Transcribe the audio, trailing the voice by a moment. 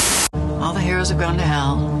all the heroes have gone to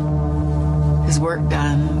hell. His work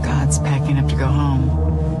done, God's packing up to go home.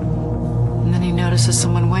 And then he notices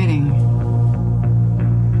someone waiting.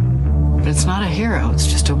 But it's not a hero, it's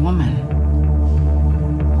just a woman.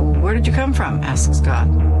 Where did you come from? Asks God.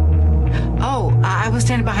 Oh, I was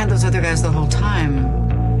standing behind those other guys the whole time.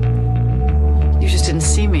 You just didn't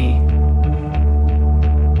see me.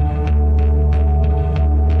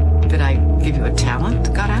 Did I give you a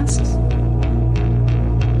talent? God asks.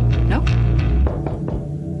 Nope.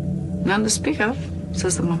 None to speak of,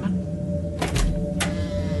 says the woman.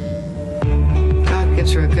 God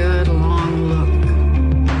gives her a good long look.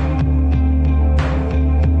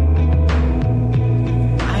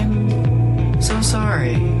 I'm so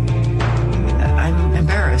sorry. I'm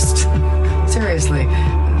embarrassed. Seriously,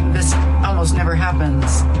 this almost never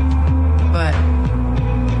happens. But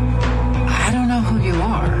I don't know who you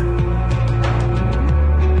are.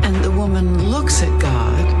 And the woman looks at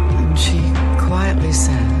God and she quietly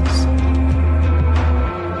says,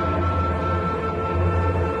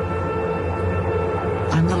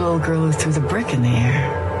 I'm the little girl who threw the brick in the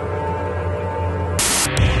air.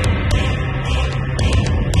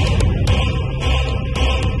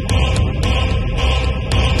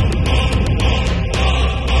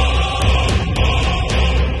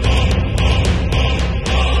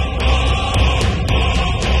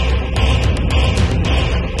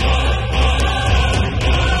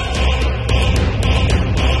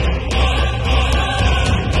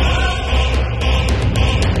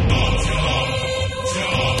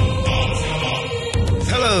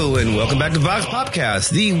 Welcome back to Vox Popcast,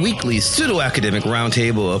 the weekly pseudo-academic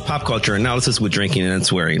roundtable of pop culture analysis with drinking and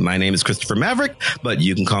swearing. My name is Christopher Maverick, but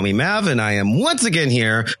you can call me Mav, and I am once again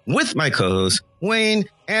here with my co-hosts, Wayne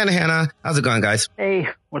and Hannah. How's it going, guys? Hey,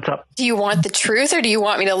 what's up? Do you want the truth or do you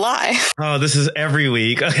want me to lie? Oh, this is every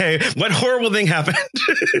week. Okay, what horrible thing happened?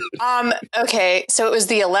 Okay, so it was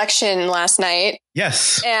the election last night.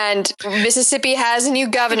 Yes. And Mississippi has a new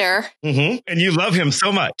governor. Mm-hmm. And you love him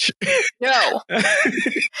so much. No.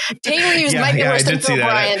 Tate Reeves might be worse than Phil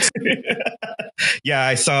Bryant. Yeah,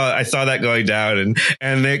 I saw that going down,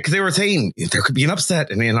 and they were saying there could be an upset,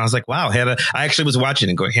 and I was like, wow, Hannah. I actually was watching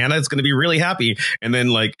and going, Hannah's going to be really happy, and then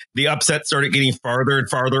like the upset started getting farther and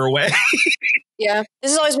farther away. Yeah,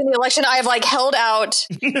 this has always been the election. I have held out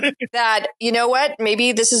that, you know what,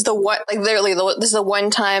 maybe this is the one, literally, this is the one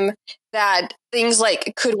time that things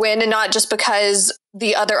could win, and not just because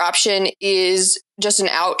the other option is just an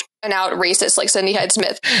out racist like Cindy Hyde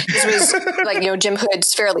Smith. This was Jim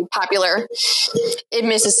Hood's fairly popular in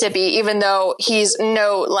Mississippi, even though he's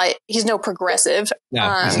no progressive.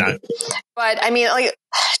 No, he's not. But I mean,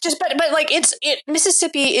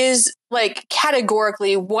 Mississippi is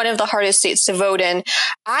categorically one of the hardest states to vote in.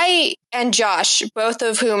 I and Josh, both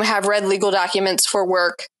of whom have read legal documents for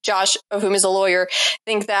work, Josh, of whom is a lawyer,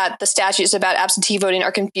 think that the statutes about absentee voting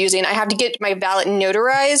are confusing. I have to get my ballot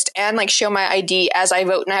notarized and show my ID as I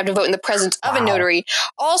vote, and I have to vote in the presence of a notary.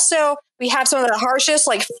 Also, we have some of the harshest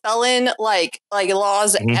felon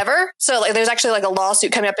laws ever. So there's actually a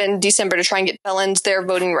lawsuit coming up in December to try and get felons their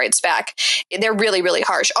voting rights back. They're really, really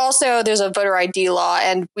harsh. Also, there's a voter ID law,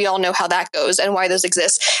 and we all know how that goes and why those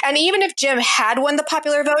exist. And even if Jim had won the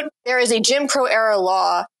popular vote, there is a Jim Crow era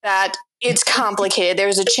law that it's complicated.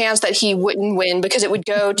 There's a chance that he wouldn't win because it would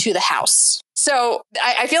go to the House. So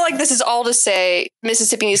I feel like this is all to say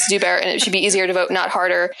Mississippi needs to do better, and it should be easier to vote, not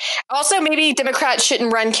harder. Also, maybe Democrats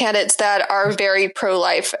shouldn't run candidates that are very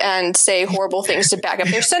pro-life and say horrible things to back up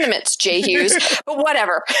their sentiments, Jay Hughes. But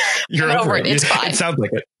whatever. You're over it. It's fine. It sounds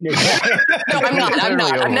like it. No, I'm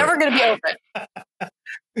not. I'm never going to be over it.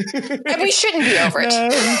 And we shouldn't be over it.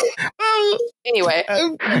 Well, anyway,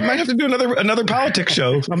 I might have to do another politics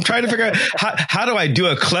show. I'm trying to figure out how do I do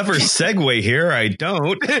a clever segue here. I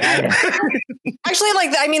don't. Actually,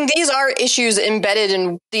 these are issues embedded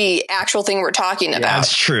in the actual thing we're talking about.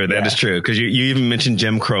 That's true. That is true. Because you even mentioned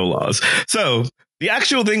Jim Crow laws. So the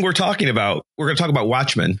actual thing we're talking about, we're going to talk about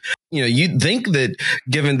Watchmen. You'd think that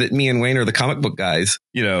given that me and Wayne are the comic book guys,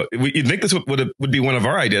 you'd think this would be one of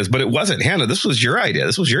our ideas, but it wasn't. Hannah, this was your idea.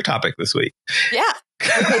 This was your topic this week. Yeah.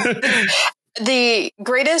 The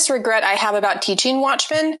greatest regret I have about teaching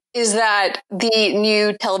Watchmen is that the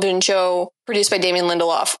new television show produced by Damien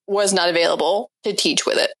Lindelof was not available to teach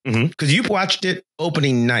with it. Because you watched it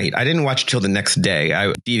opening night. I didn't watch it till the next day. I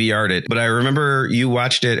DVR'd it, but I remember you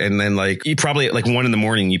watched it, and then you probably at 1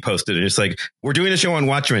 a.m. you posted it. It's we're doing a show on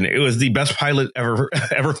Watchmen. It was the best pilot ever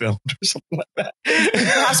filmed, or something like that.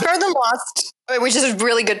 Oscar the Lost, which is a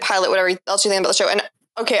really good pilot. Whatever else you think about the show, and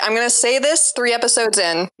okay, I'm going to say this 3 episodes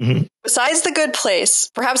in. Besides The Good Place,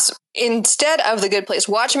 perhaps instead of The Good Place,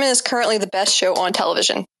 Watchmen is currently the best show on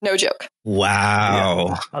television. No joke.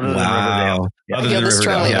 Wow. Yeah. Other than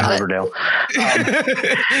Riverdale. Yeah. Other than Riverdale.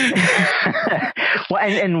 Well,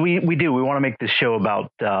 and we want to make this show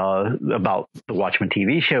about the Watchmen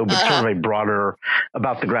TV show, but sort of a broader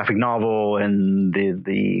about the graphic novel and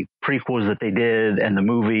the prequels that they did and the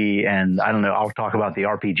movie. And I don't know, I'll talk about the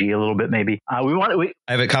RPG a little bit, maybe. I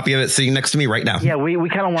have a copy of it sitting next to me right now. Yeah, we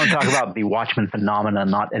kind of want to talk about the Watchmen phenomenon,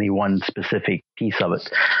 not any one specific piece of it,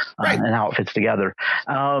 right, and how it fits together.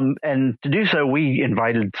 And to do so, we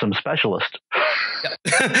invited some specialists.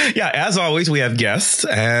 Yeah, as always, we have guests.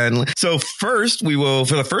 And so first, for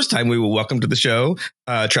the first time, we will welcome to the show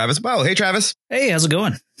Travis Bowe. Hey, Travis. Hey, how's it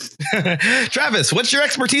going? Travis, what's your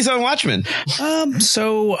expertise on Watchmen?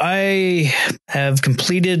 So I have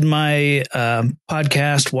completed my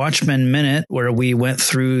podcast Watchmen Minute, where we went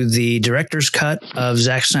through the director's cut of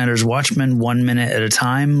Zack Snyder's Watchmen 1 minute at a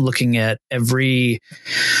time, looking at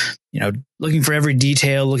looking for every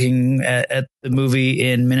detail, looking at the movie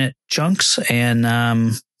in minute chunks. And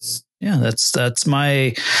that's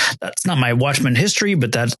not my Watchmen history,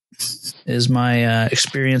 but that is my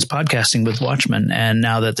experience podcasting with Watchmen. And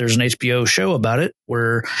now that there's an HBO show about it,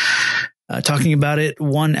 we're talking about it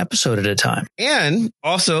one episode at a time. And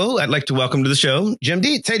also, I'd like to welcome to the show Jim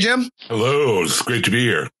Dietz. Hey, Jim. Hello. It's great to be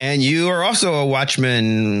here. And you are also a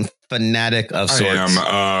Watchmen fanatic of sorts.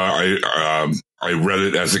 I am. I read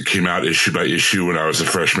it as it came out issue by issue when I was a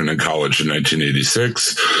freshman in college in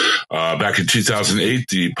 1986. Back in 2008,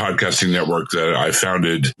 the podcasting network that I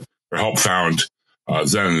founded or helped found,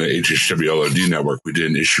 then the HHWLOD network, we did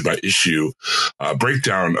an issue by issue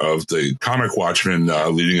breakdown of the comic Watchmen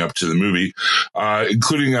leading up to the movie,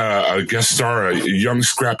 including a guest star, a young,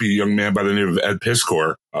 scrappy young man by the name of Ed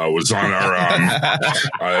Piskor, was on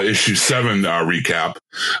our issue 7 recap.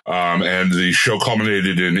 And the show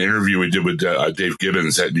culminated in an interview we did with Dave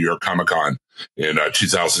Gibbons at New York Comic Con in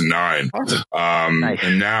 2009. Nice.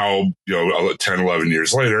 And now, 10, 11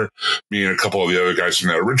 years later, me and a couple of the other guys from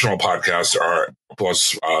that original podcast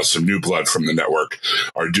plus some new blood from the network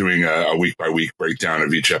are doing a week by week breakdown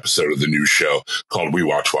of each episode of the new show called We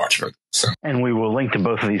Watch Watchmen. So. And we will link to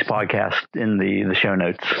both of these podcasts in the show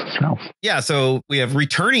notes. So we have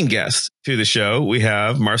returning guests to the show. We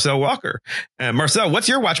have Marcel Walker. Marcel, what's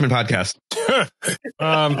your Watchmen podcast?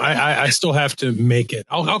 I still have to make it.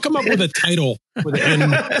 I'll come up with a title for the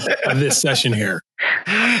end of this session here.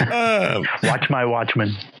 Watch My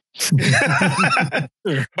Watchmen.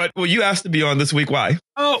 But you asked to be on this week. Why?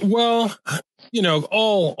 Oh, well,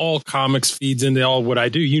 all comics feeds into all what I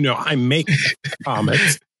do. I make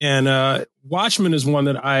comics, and Watchmen is one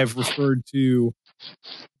that I've referred to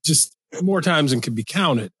just more times than can be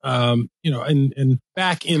counted. And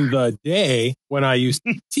back in the day when I used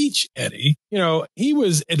to teach Eddie, he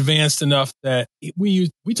was advanced enough that we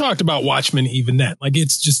talked about Watchmen even then. Like,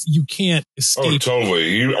 it's just, you can't escape. Oh,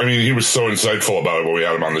 totally. He was so insightful about it when we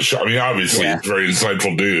had him on the show. Obviously, he's a very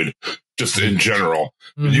insightful dude, just in general.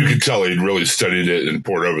 Mm-hmm. You could tell he'd really studied it and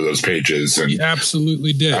poured over those pages. And he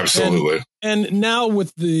absolutely did. Absolutely. And now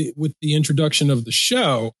with the introduction of the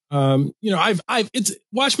show, it's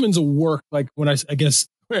Watchmen's a work, like when I guess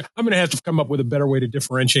I'm going to have to come up with a better way to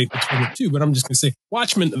differentiate between the two, but I'm just going to say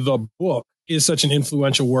Watchmen, the book, is such an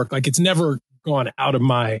influential work. Like, it's never gone out of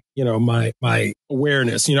my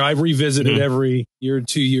awareness. I've revisited every year,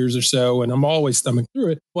 2 years or so, and I'm always thumbing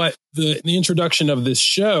through it. But the introduction of this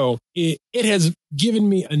show, it has given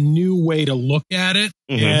me a new way to look at it.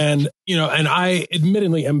 Mm-hmm. And I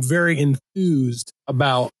admittedly am very enthused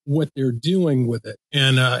about what they're doing with it.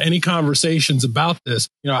 And any conversations about this,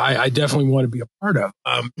 I definitely want to be a part of.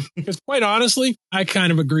 Because quite honestly, I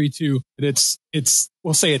kind of agree too that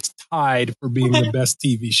we'll say it's tied for being the best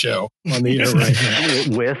TV show on the air right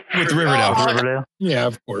now. With Riverdale. Riverdale? Yeah,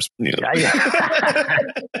 of course. Yeah.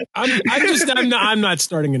 I'm not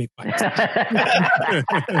starting any fights.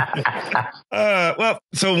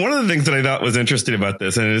 So one of the things that I thought was interesting about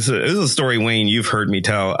this, and this is a story, Wayne, you've heard me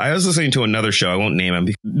tell. I was listening to another show. I won't name him.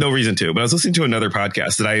 No reason to, but I was listening to another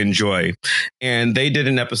podcast that I enjoy, and they did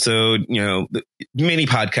an episode, many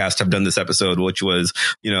podcasts have done this episode, which was,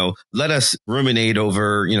 let us ruminate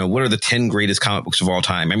over, what are the 10 greatest comic books of all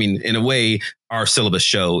time? I mean, in a way, our syllabus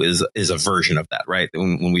show is a version of that, right?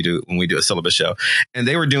 When we do a syllabus show, and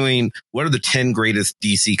they were doing what are the 10 greatest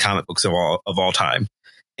DC comic books of all time.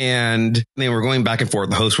 And they were going back and forth.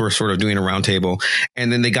 The hosts were sort of doing a roundtable,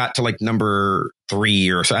 and then they got to like number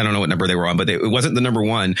 3 or so. I don't know what number they were on, but it wasn't the number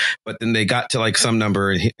one. But then they got to like some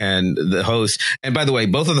number, and the host. And by the way,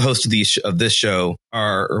 both of the hosts of this show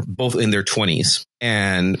are both in their 20s.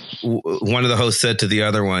 And one of the hosts said to the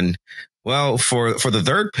other one, "Well, for the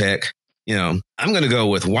third pick, I'm going to go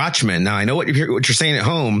with Watchmen." Now, I know what you're saying at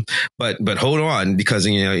home, but hold on, because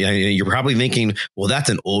you're probably thinking, well, that's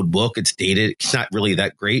an old book. It's dated. It's not really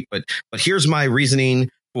that great. But here's my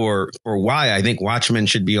reasoning for why I think Watchmen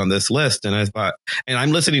should be on this list. And I thought, and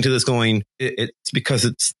I'm listening to this going, it's because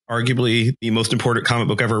it's arguably the most important comic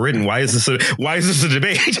book ever written. Why is this a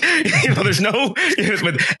debate? There's no,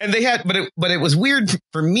 but it was weird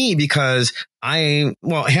for me because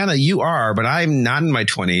Hannah, you are, but I'm not in my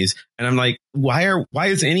 20s. And I'm like, why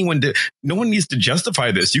is anyone, no one needs to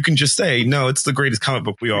justify this. You can just say, no, it's the greatest comic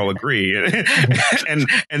book. We all agree. and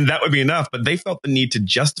that would be enough. But they felt the need to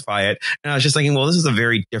justify it. And I was just thinking, well, this is a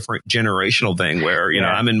very different generational thing where,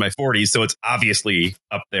 I'm in my 40s. So it's obviously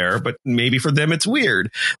up there, but maybe for them, it's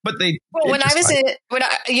weird. But you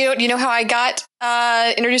know how I got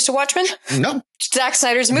introduced to Watchmen? No. Zack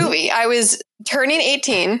Snyder's movie. I was turning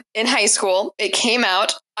 18 in high school. It came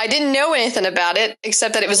out. I didn't know anything about it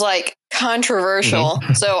except that it was like controversial.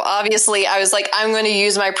 Mm-hmm. So obviously I was like, I'm going to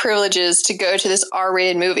use my privileges to go to this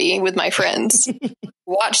R-rated movie with my friends.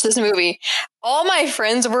 Watch this movie. All my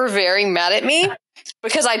friends were very mad at me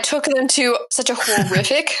because I took them to such a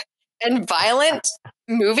horrific and violent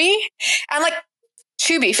movie. And like,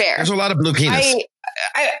 to be fair, there's a lot of blue penis.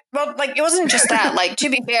 It wasn't just that. Like, to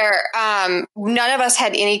be fair, none of us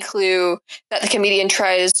had any clue that the comedian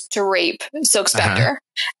tries to rape Silk Spectre.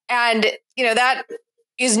 And, that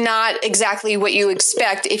is not exactly what you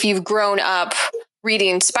expect if you've grown up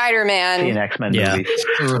reading Spider-Man. Seeing X-Men movies.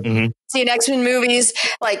 Mm-hmm. Seeing X-Men movies,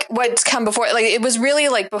 like what's come before. Like, it was really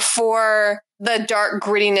like before the dark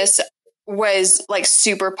grittiness was like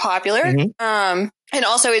super popular. Mm-hmm. And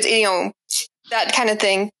also it's, that kind of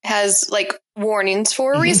thing has like warnings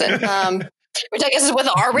for a reason, which I guess is what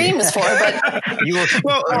the R rating is for. But you were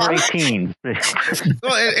 18.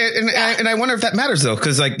 And I wonder if that matters though,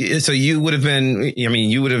 because so you would have been.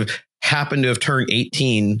 You would have happened to have turned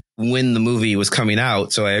 18 when the movie was coming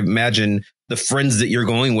out. So I imagine the friends that you're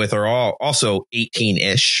going with are all also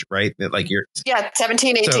 18-ish, right? Like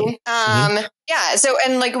 17, 18. So, yeah. So,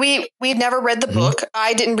 and like we'd never read the book.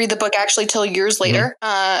 I didn't read the book actually till years later,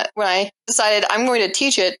 when I decided I'm going to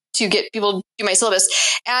teach it to get people to do my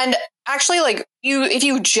syllabus. And actually, like if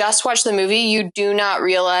you just watch the movie, you do not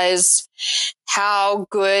realize how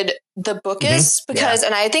good the book is because,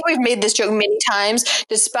 and I think we've made this joke many times,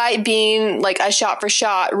 despite being like a shot for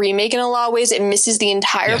shot remake in a lot of ways, it misses the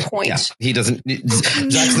entire point. Yeah. He doesn't,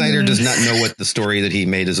 Zack Snyder does not know what the story that he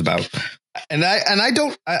made is about. And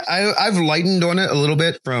I've lightened on it a little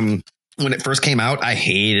bit from when it first came out. I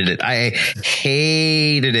hated it.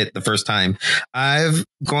 The first time. I've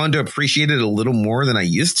gone to appreciate it a little more than I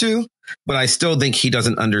used to, but I still think he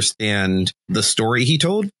doesn't understand the story he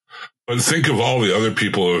told. But think of all the other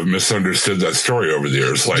people who have misunderstood that story over the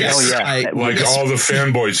years. Like, all the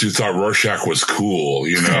fanboys who thought Rorschach was cool,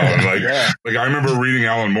 And like I remember reading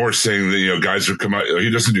Alan Moore saying that, guys would come out, he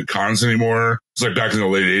doesn't do cons anymore. It's like back in the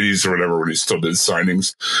late 80s or whatever when he still did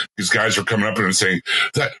signings. These guys were coming up and saying,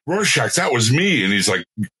 that Rorschach, that was me. And he's like,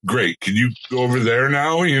 great. Can you go over there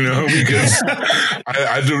now? Because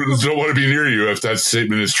I don't want to be near you if that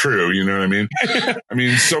statement is true. You know what I mean?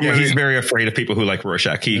 He's very afraid of people who like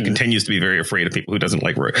Rorschach. He continues to be very afraid of people who don't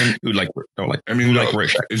like Rorschach.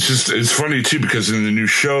 It's funny too, because in the new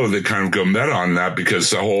show, they kind of go meta on that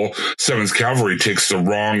because the whole 7th Cavalry takes the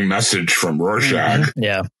wrong message from Rorschach. Mm-hmm.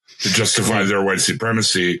 Yeah. To justify their white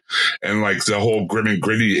supremacy, and like the whole grim and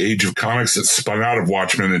gritty age of comics that spun out of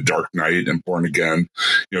Watchmen and Dark Knight and Born Again,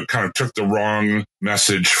 kind of took the wrong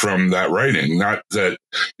message from that writing. Not that,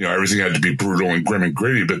 everything had to be brutal and grim and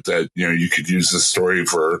gritty, but that, you could use the story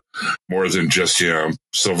for more than just,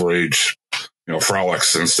 Silver Age,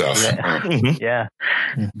 frolics and stuff. Yeah.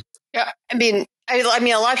 Yeah. I mean, a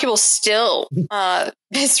lot of people still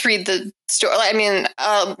misread the story.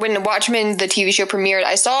 When Watchmen, the TV show, premiered,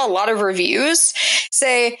 I saw a lot of reviews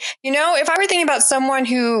say, if I were thinking about someone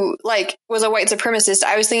who like was a white supremacist,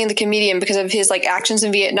 I was thinking the comedian because of his like actions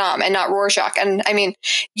in Vietnam and not Rorschach. And I mean,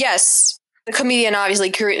 yes, the comedian obviously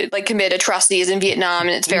committed atrocities in Vietnam,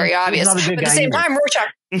 and it's very obvious. But at the same time,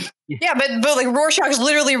 Rorschach. Yeah, but like Rorschach's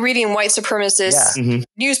literally reading white supremacist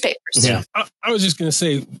newspapers. Yeah, I was just going to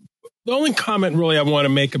say, the only comment really I want to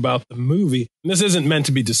make about the movie, and this isn't meant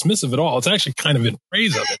to be dismissive at all, it's actually kind of in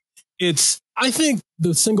praise of it. It's I think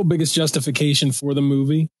the single biggest justification for the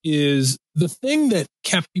movie is the thing that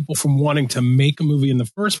kept people from wanting to make a movie in the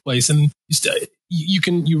first place. And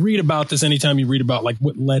you read about this anytime you read about like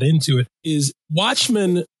what led into it is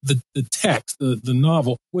Watchmen, the text, the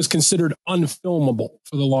novel was considered unfilmable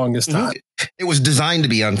for the longest time. It was designed to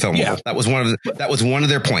be unfilmable. Yeah. That was one of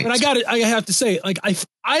their points. But I have to say, like,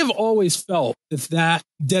 I've always felt that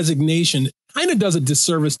designation kind of does a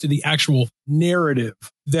disservice to the actual narrative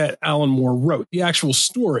that Alan Moore wrote, the actual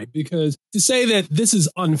story, because to say that this is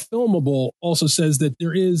unfilmable also says that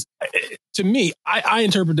there is, to me, I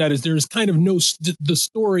interpret that as there is kind of the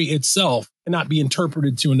story itself cannot be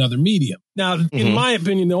interpreted to another medium. Now, in my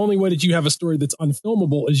opinion, the only way that you have a story that's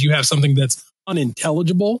unfilmable is you have something that's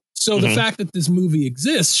unintelligible. So the fact that this movie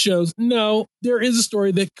exists shows, no, there is a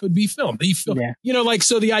story that could be filmed.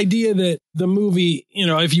 So the idea that the movie,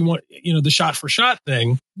 if you want, the shot for shot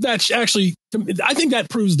thing, that's actually, I think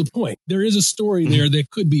that proves the point. There is a story there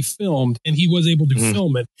that could be filmed, and he was able to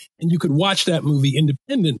film it. And you could watch that movie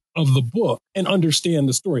independent of the book and understand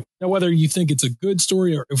the story. Now, whether you think it's a good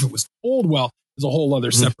story or if it was told well, is a whole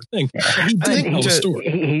other separate thing. He did tell the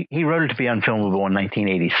story. He wrote it to be unfilmable in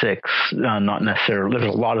 1986. Not necessarily.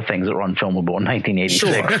 There's a lot of things that were unfilmable in 1986.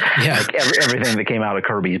 Sure. Yeah. Like everything that came out of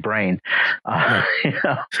Kirby's brain,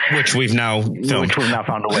 which we've now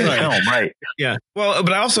found a way to film. Right. Yeah. Well,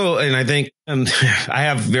 but I also, and I think I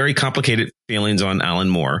have very complicated feelings on Alan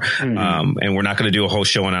Moore, and we're not going to do a whole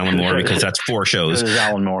show on Alan Moore because that's 4 shows. This is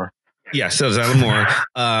Alan Moore. Yes, so is Alan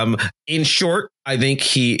Moore. In short, I think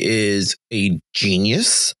he is a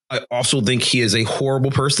genius. I also think he is a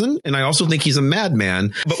horrible person, and I also think he's a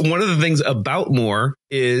madman. But one of the things about Moore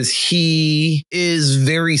is he is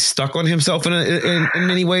very stuck on himself in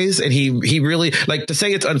many ways, and he really, like, to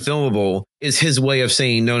say it's unfilmable is his way of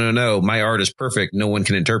saying no, my art is perfect, no one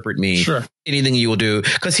can interpret me. Sure. Anything you will do,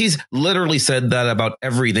 because he's literally said that about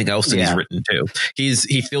everything else that he's written too.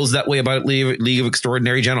 He feels that way about League of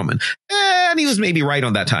Extraordinary Gentlemen, and he was maybe right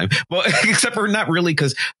on that time. Well, except for not really,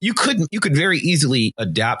 because you could very easily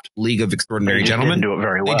adapt League of Extraordinary Gentlemen. Didn't do it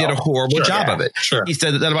very well. They did a horrible job of it. Sure. He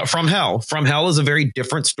said that about From Hell. From Hell is a very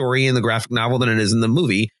different story in the graphic novel than it is in the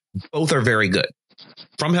movie. Both are very good.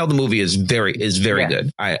 From Hell, the movie is very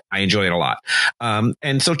good. I enjoy it a lot.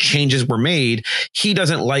 And so changes were made. He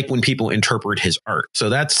doesn't like when people interpret his art. So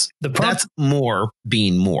that's Moore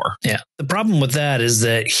being Moore. Yeah. The problem with that is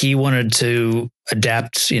that he wanted to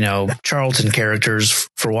adapt, Charlton characters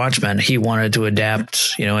for Watchmen. He wanted to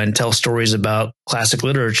adapt, and tell stories about classic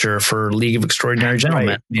literature for League of Extraordinary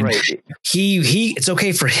Gentlemen. Right. He it's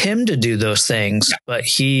okay for him to do those things, but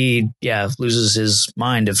he loses his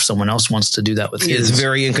mind if someone else wants to do that with his. He is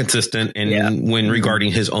very inconsistent when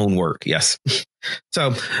regarding his own work. Yes.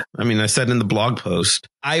 So, I said in the blog post,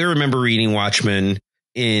 I remember reading Watchmen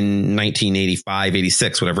in 1985,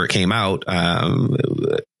 86, whenever it came out.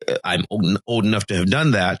 I'm old enough to have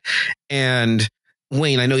done that. And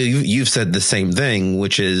Wayne, I know you've said the same thing,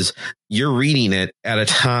 which is you're reading it at a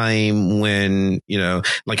time when,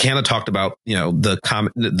 like Hannah talked about,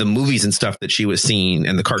 the movies and stuff that she was seeing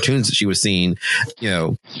and the cartoons that she was seeing,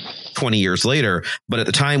 20 years later. But at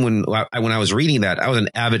the time when I was reading that, I was an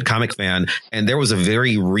avid comic fan, and there was a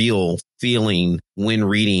very real feeling when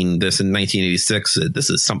reading this in 1986. This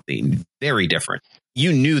is something very different.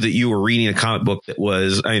 You knew that you were reading a comic book that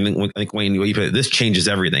was, I think Wayne, you put it, this changes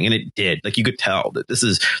everything. And it did. Like, you could tell that this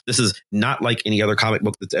is not like any other comic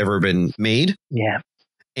book that's ever been made. Yeah.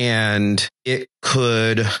 And it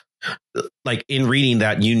could, like, in reading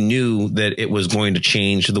that, you knew that it was going to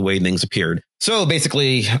change the way things appeared. So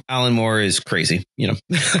basically, Alan Moore is crazy.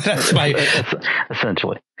 That's my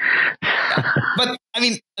essentially. But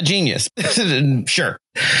a genius. Sure.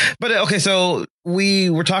 But okay, so we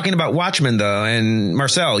were talking about Watchmen, though. And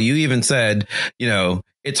Marcel, you even said,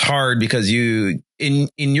 it's hard because you in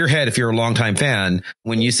your head, if you're a longtime fan,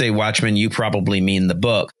 when you say Watchmen, you probably mean the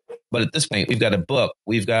book. But at this point, we've got a book,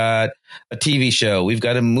 we've got a TV show, we've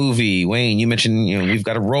got a movie. Wayne, you mentioned, we've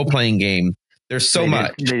got a role playing game. There's so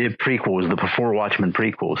much. They did prequels, the before Watchmen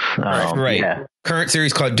prequels. Right. Yeah. Current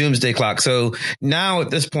series called Doomsday Clock. So now at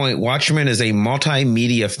this point, Watchmen is a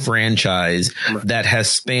multimedia franchise that has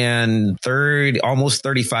spanned almost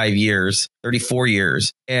 35 years, 34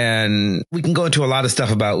 years. And we can go into a lot of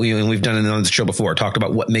stuff about, and we've done it on the show before, talked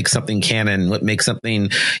about what makes something canon, what makes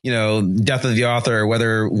something, death of the author,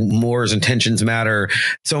 whether Moore's intentions matter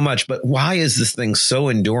so much. But why is this thing so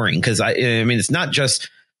enduring? Because it's not just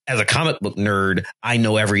as a comic book nerd, I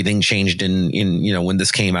know everything changed in when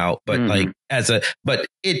this came out, but but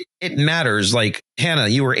it matters. Like, Hannah,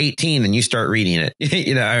 you were 18 and you start reading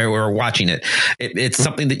it, or watching it. It's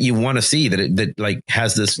something that you want to see, that like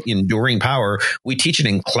has this enduring power. We teach it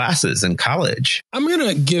in classes in college. I'm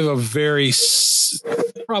going to give a very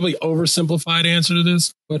probably oversimplified answer to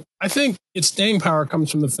this, but I think its staying power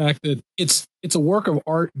comes from the fact that it's a work of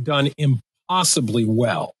art done impossibly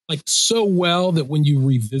well, like so well that when you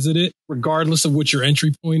revisit it, regardless of what your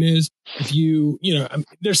entry point is, if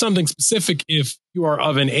there's something specific if you are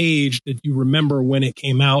of an age that you remember when it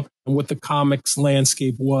came out and what the comics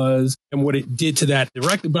landscape was and what it did to that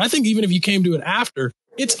directly. But I think even if you came to it after,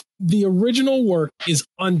 the original work is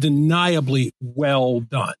undeniably well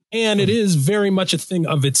done. And it is very much a thing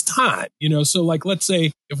of its time, so like, let's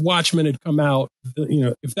say if Watchmen had come out,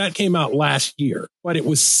 if that came out last year, but it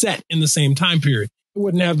was set in the same time period, it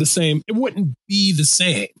wouldn't be the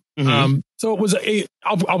same. Mm-hmm. So it was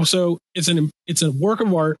it's a work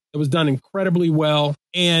of art that was done incredibly well,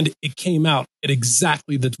 and it came out at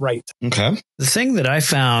exactly the right time. Okay. The thing that I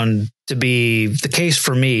found to be the case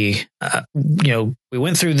for me, we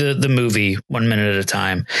went through the movie 1 minute at a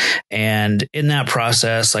time, and in that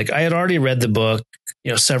process, like, I had already read the book,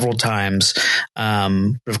 several times.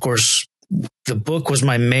 But of course, the book was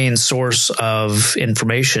my main source of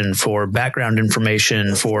information, for background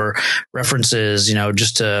information, for references,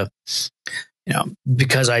 just to,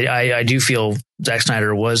 because I do feel Zack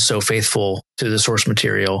Snyder was so faithful to the source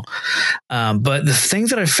material. But the thing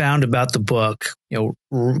that I found about the book,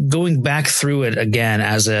 going back through it again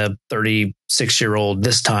as a 36-year-old,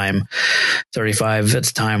 this time 35 at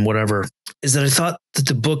the time, whatever, is that I thought that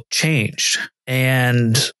the book changed.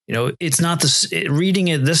 And, it's not reading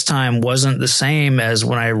it this time wasn't the same as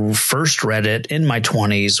when I first read it in my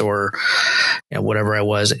 20s or whatever I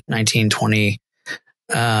was, 19, 20.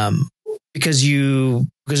 Because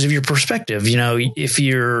of your perspective, if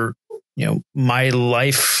you're, my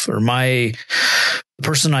life or the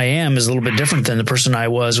person I am is a little bit different than the person I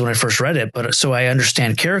was when I first read it. But so I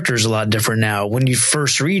understand characters a lot different now. When you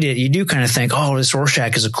first read it, you do kind of think, oh, this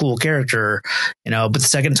Rorschach is a cool character, but the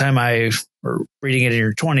second time or reading it in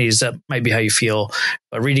your 20s, that might be how you feel.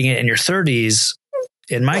 But reading it in your 30s,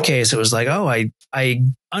 in my case, it was like, oh, I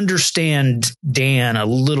understand Dan a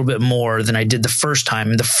little bit more than I did the first time.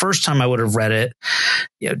 And the first time I would have read it,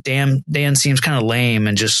 Dan seems kind of lame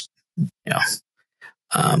and just,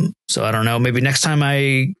 so I don't know, maybe next time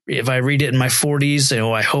if I read it in my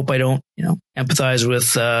 40s, I hope I don't, empathize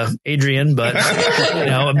with Adrian, but,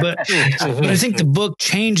 but I think the book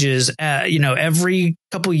changes, every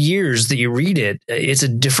couple years that you read it, it's a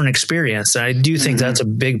different experience. And I do think that's a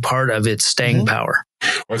big part of its staying power.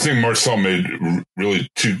 Well, I think Marcel made really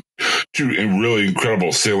two really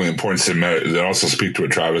incredible salient points that also speak to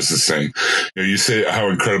what Travis is saying. You say how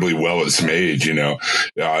incredibly well it's made.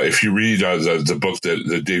 If you read the book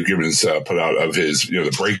that Dave Gibbons put out of his,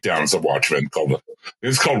 the breakdowns of Watchmen,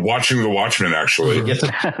 it's called Watching the Watchmen. Actually, it's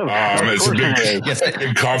a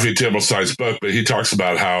big coffee table sized book, but he talks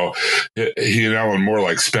about how he and Alan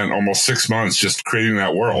Moore spent almost 6 months just creating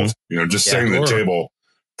that world. Just setting the table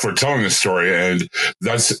for telling the story. And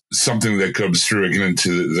that's something that comes through again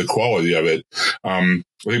into the quality of it. I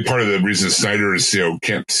think part of the reason Snyder is,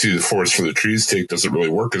 can't see the forest for the trees take doesn't really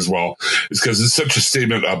work as well is because it's such a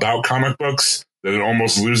statement about comic books that it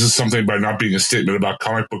almost loses something by not being a statement about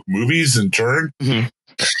comic book movies in turn. Mm-hmm.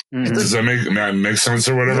 Mm-hmm. Does that make sense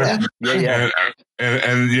or whatever? Yeah.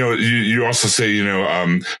 And you also say,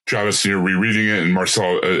 Travis, you're rereading it, and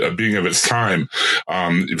Marcel, a being of its time,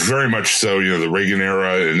 very much so, the Reagan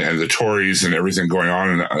era and the Tories and everything going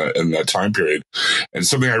on in that time period. And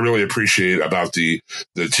something I really appreciate about the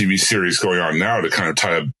TV series going on now to kind of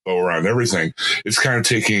tie a bow around everything, it's kind of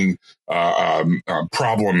taking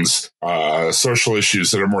problems, social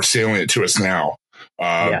issues that are more salient to us now.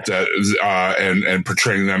 And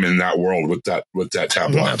portraying them in that world with that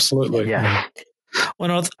tableau. Absolutely. Yeah.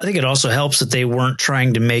 Well, I think it also helps that they weren't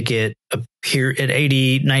trying to make it an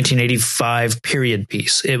 1985 period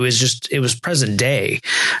piece. It was present day,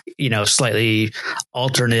 slightly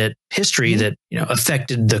alternate history that,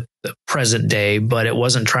 affected the present day, but it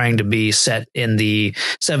wasn't trying to be set in the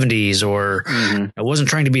 70s or it wasn't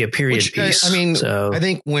trying to be a period piece. I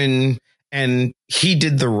think and he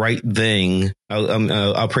did the right thing.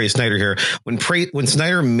 I'll praise Snyder here. When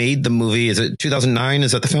Snyder made the movie, is it 2009?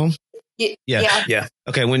 Is that the film? Yeah. Okay.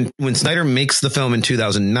 okay, when Snyder makes the film in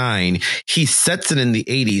 2009, he sets it in the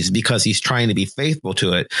 80s because he's trying to be faithful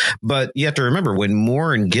to it. But you have to remember, when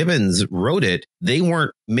Moore and Gibbons wrote it, they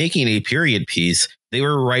weren't making a period piece. They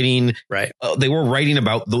were writing, right. They were writing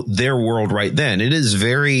about their world right then. It is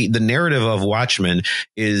the narrative of Watchmen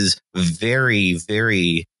is very,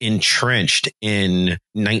 very entrenched in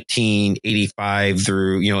 1985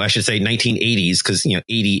 through, I should say 1980s, because,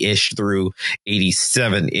 80-ish through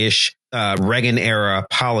 87-ish. Reagan era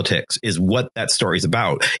politics is what that story is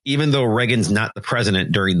about. Even though Reagan's not the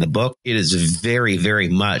president during the book, it is very, very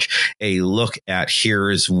much a look at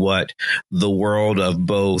here's what the world of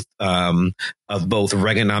both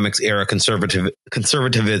Reaganomics era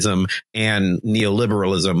conservatism and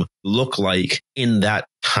neoliberalism look like in that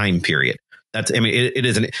time period.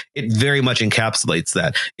 It very much encapsulates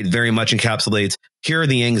that. It very much encapsulates here are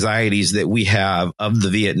the anxieties that we have of the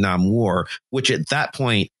Vietnam War, which at that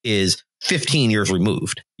point is 15 years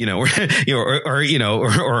removed, we're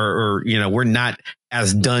not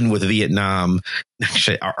as done with Vietnam.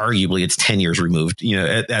 Actually, arguably it's 10 years removed,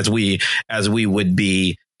 as we would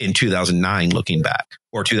be in 2009 looking back,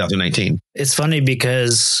 or 2019. It's funny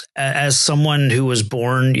because as someone who was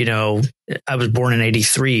born, I was born in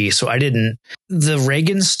 83. So the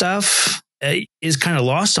Reagan stuff is kind of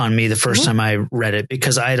lost on me the first time I read it,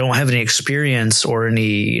 because I don't have any experience or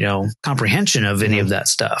any, comprehension of any of that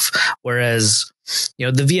stuff. Whereas,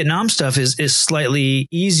 the Vietnam stuff is slightly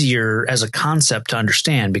easier as a concept to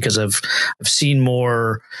understand, because I've seen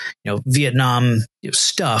more, Vietnam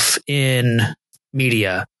stuff in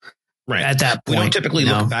media. Right. At that point, we don't typically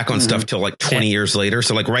look back on stuff till like 20 years later.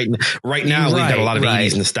 So like right now we've got a lot of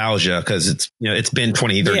 80s nostalgia because it's been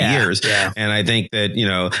 20, 30 years. Yeah. And I think that,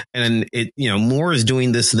 Moore is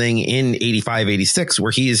doing this thing in 85, 86,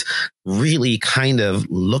 where he's really kind of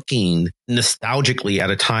looking nostalgically at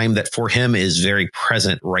a time that for him is very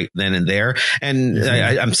present right then and there. And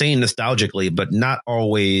I'm saying nostalgically, but not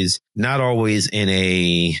always in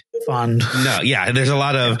a fond. No. Yeah. There's a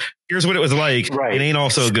lot of, here's what it was like. Right. It ain't all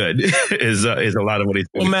so good is a lot of what he's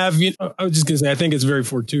doing. Well, Mav, I was just going to say, I think it's very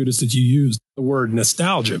fortuitous that you used the word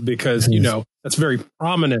nostalgia, because, that's very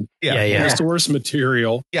prominent in the source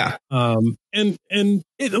material. Yeah. And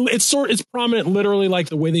it's prominent literally like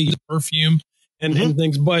the way they use perfume and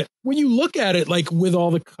things. But when you look at it, like with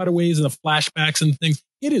all the cutaways and the flashbacks and things,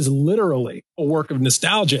 it is literally a work of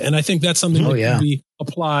nostalgia. And I think that's something that can be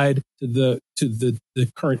applied to the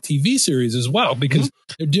current TV series as well, because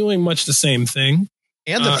they're doing much the same thing.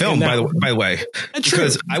 And the film, by the way,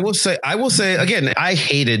 because I will say again, I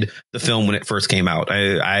hated the film when it first came out.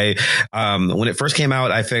 I when it first came out,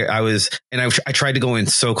 I tried to go in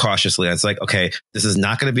so cautiously. I was like, okay, this is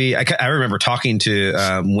not going to be. I remember talking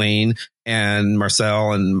to Wayne and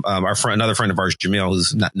Marcel and another friend of ours, Jamil,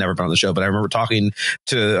 who's never been on the show, but I remember talking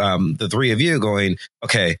to the three of you, going,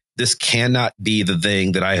 okay, this cannot be the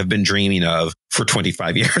thing that I have been dreaming of for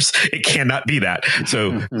 25 years. It cannot be that.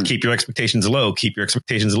 So keep your expectations low,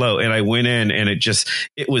 And I went in and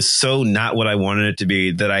it was so not what I wanted it to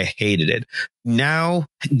be that I hated it. Now,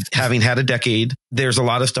 having had a decade, there's a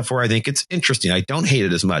lot of stuff where I think it's interesting. I don't hate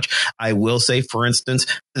it as much. I will say, for instance,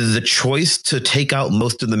 the choice to take out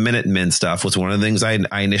most of the Minutemen stuff was one of the things I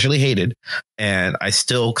initially hated. And I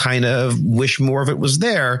still kind of wish more of it was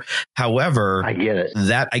there. However, I get it.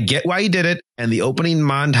 I get why he did it. And the opening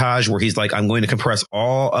montage where he's like, I'm going to compress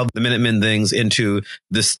all of the Minutemen things into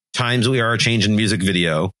this Times We Are Changing music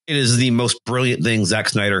video. It is the most brilliant thing Zack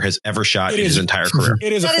Snyder has ever shot in his entire career.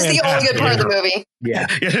 That is the only good part of the movie. Yeah.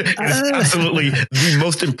 It's absolutely the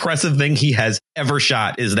most impressive thing he has ever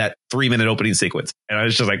shot is that 3-minute opening sequence. And I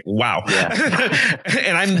was just like, wow. Yeah.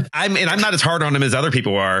 and I'm not as hard on him as other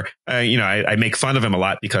people are. I make fun of him a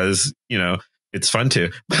lot because, it's fun too.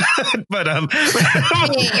 but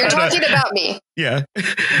you're talking about me. Yeah.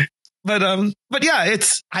 But yeah,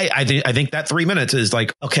 I think that 3 minutes is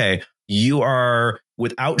like, okay, you are,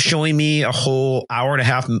 without showing me a whole hour and a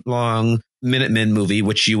half long Minutemen movie,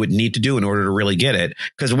 which you would need to do in order to really get it,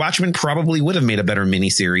 because Watchmen probably would have made a better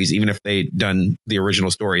miniseries, even if they'd done the original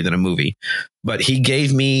story than a movie. But he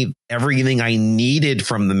gave me everything I needed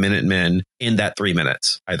from the Minutemen in that 3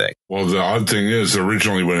 minutes, I think. Well, the odd thing is,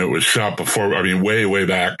 originally when it was shot before, way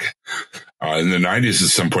back in the 90s at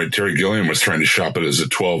some point, Terry Gilliam was trying to shop it as a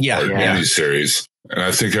 12-part miniseries. And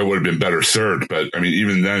I think I would have been better served. But I mean,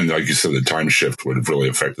 even then, like you said, the time shift would have really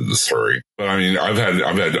affected the story. But I mean, I've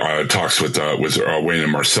had talks with Wayne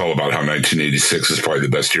and Marcel about how 1986 is probably the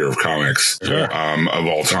best year of comics of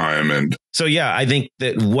all time. And So, yeah, I think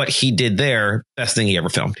that what he did there, best thing he ever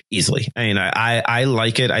filmed, easily. I mean, I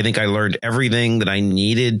like it. I think I learned everything that I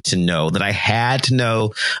needed to know, that I had to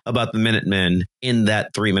know about the Minutemen in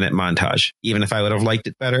that 3-minute montage, even if I would have liked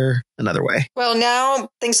it better another way. Well, now,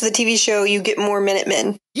 thanks to the TV show, you get more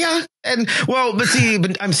Minutemen. Yeah. And well, but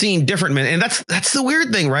I'm seeing different men. And that's the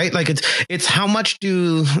weird thing, right? Like it's how much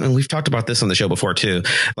and we've talked about this on the show before too,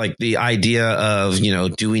 like the idea of,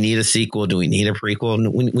 do we need a sequel? Do we need a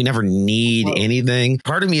prequel? We never need anything.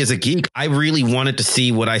 Part of me as a geek, I really wanted to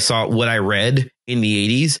see what I read in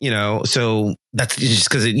the 80s, so that's just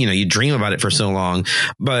because, you dream about it for so long.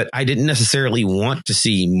 But I didn't necessarily want to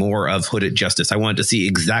see more of Hooded Justice. I wanted to see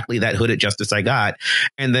exactly that Hooded Justice I got.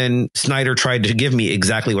 And then Snyder tried to give me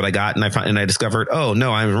exactly what I got. And I discovered, oh,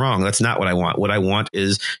 no, I'm wrong. That's not what I want. What I want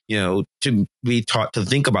is, to be taught to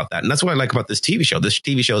think about that. And that's what I like about this TV show. This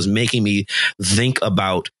TV show is making me think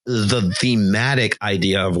about the thematic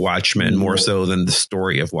idea of Watchmen more so than the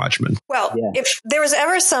story of Watchmen. Well, if there was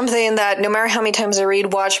ever something that no matter how many times I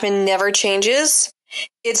read, Watchmen never changes,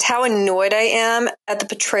 it's how annoyed I am at the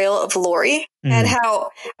portrayal of Laurie and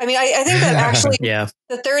how, I think that actually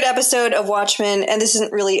the third episode of Watchmen, and this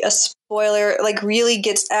isn't really a spoiler, like really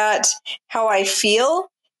gets at how I feel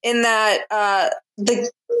in that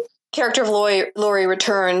the character of Laurie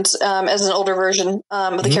returns as an older version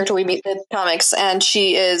of the character we meet in the comics, and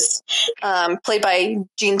she is played by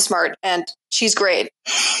Jean Smart, and she's great.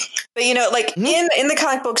 But in the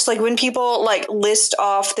comic books, like when people like list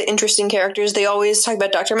off the interesting characters, they always talk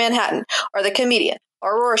about Dr. Manhattan or the comedian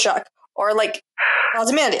or Rorschach or like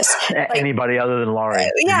Ozymandias. Like, anybody other than Laurie.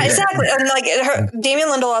 Yeah, exactly. And like Damien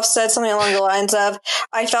Lindelof said something along the lines of,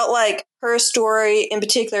 I felt like her story in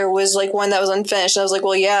particular was like one that was unfinished. And I was like,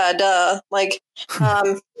 well, yeah, duh. Like, she's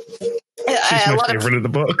my favorite of the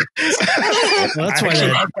book. Well, that's why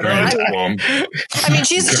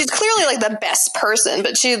she's clearly like the best person,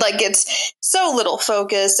 but she like gets so little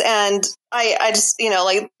focus. And I just,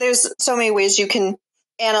 there's so many ways you can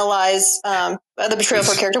analyze the betrayal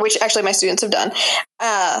for a character, which actually my students have done.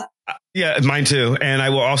 Yeah, mine too. And I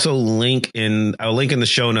will also link in the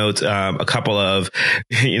show notes a couple of,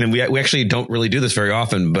 we actually don't really do this very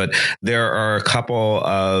often, but there are a couple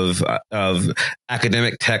of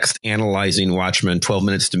academic texts analyzing Watchmen. 12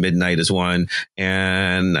 Minutes to Midnight is one,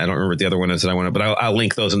 and I don't remember what the other one is that I want to, but I'll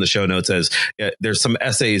link those in the show notes as there's some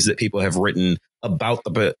essays that people have written about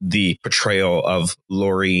the portrayal of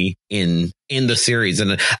Laurie in the series.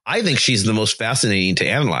 And I think she's the most fascinating to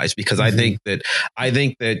analyze because I think that,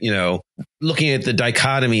 looking at the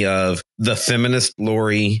dichotomy of the feminist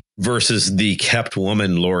Laurie versus the kept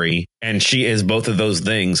woman Laurie, and she is both of those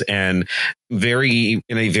things, and in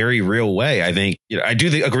a very real way. I think, I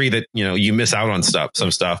do agree that, you miss out on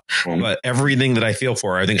some stuff, but everything that I feel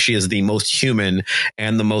for her, I think she is the most human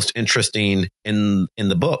and the most interesting in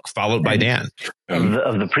the book, followed by Dan.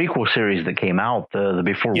 Of the prequel series that came out, the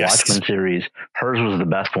Before Watchmen series, hers was the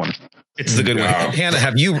best one. It's the good one. Hannah,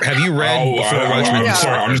 have you read Before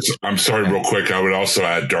Watchmen? I'm sorry, real quick. I would also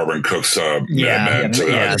add Darwin Cook's Men to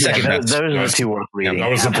that. Those are the two worth reading.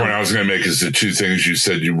 That was the point I was going to make, is the two things you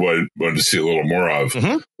said you wanted to see a little more of.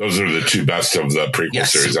 Those are the two best of the prequel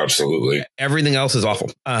series. Absolutely. Everything else is awful.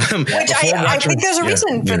 Which I think there's a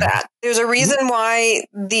reason for that. There's a reason why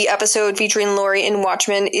the episode featuring Laurie in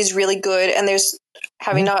Watchmen is really good. And there's,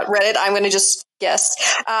 having not read it, I'm going to just guess.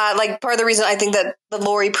 Like part of the reason I think that the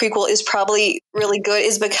Laurie prequel is probably really good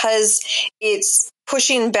is because it's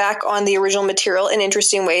pushing back on the original material in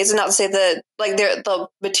interesting ways. And not to say that like the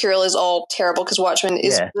material is all terrible, because Watchmen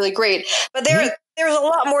is really great, but there's a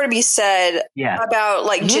lot more to be said about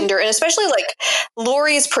like gender, and especially like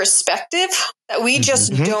Laurie's perspective that we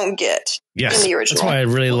just don't get in the original. That's why I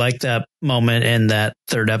really like that moment in that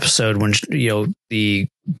third episode when the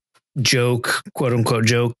joke, quote unquote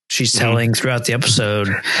joke, she's telling throughout the episode.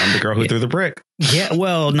 I'm the girl who threw the brick. Yeah,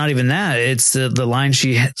 well, not even that. It's the line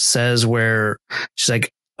she says where she's like,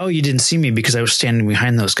 "Oh, you didn't see me because I was standing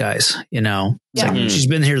behind those guys." It's like, she's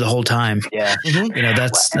been here the whole time. Yeah,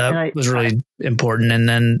 that was really important. And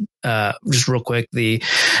then just real quick, the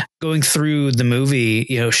going through the movie,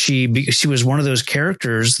 she was one of those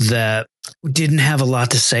characters that didn't have a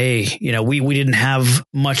lot to say. We didn't have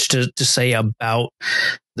much to say about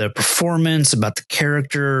the performance, about the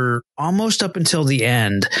character almost up until the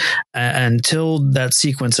end, until that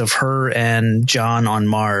sequence of her and John on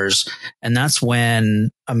Mars. And that's when,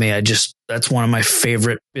 I mean, that's one of my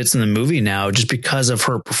favorite bits in the movie now, just because of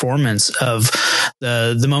her performance of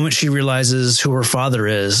the moment she realizes who her father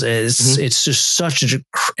is. It's just such an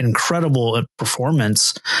incredible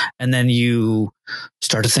performance. And then you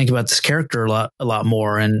start to think about this character a lot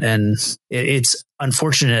more. And it's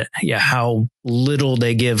unfortunate, how little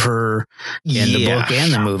they give her in the book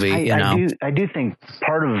and the movie. I do think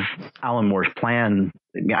part of Alan Moore's plan,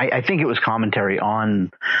 I think it was commentary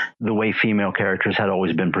on the way female characters had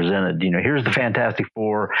always been presented. Here's the Fantastic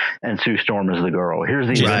Four and Sue Storm is the girl. Here's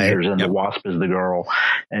the Avengers and the Wasp is the girl,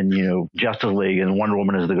 and Justice League and Wonder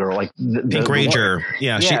Woman is the girl. Like Pink Ranger,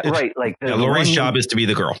 right. Like Laurie's job is to be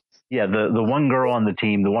the girl. Yeah, the one girl on the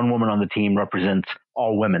team, the one woman on the team represents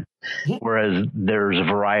all women, whereas there's a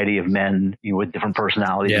variety of men with different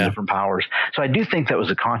personalities and different powers. So I do think that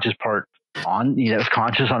was a conscious part on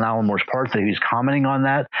Alan Moore's part that he was commenting on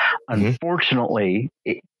that. Unfortunately,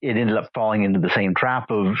 it ended up falling into the same trap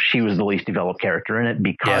of she was the least developed character in it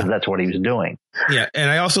because that's what he was doing. Yeah. And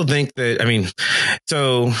I also think that,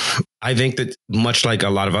 I think that much like a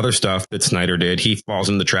lot of other stuff that Snyder did, he falls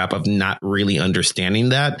in the trap of not really understanding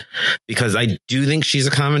that, because I do think she's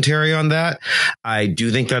a commentary on that. I do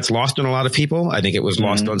think that's lost on a lot of people. I think it was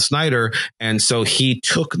lost on Snyder. And so he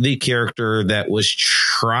took the character that was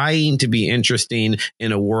trying to be interesting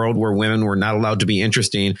in a world where women were not allowed to be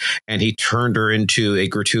interesting, and he turned her into a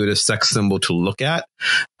gratuitous sex symbol to look at.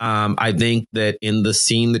 I think that in the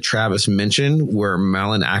scene that Travis mentioned, where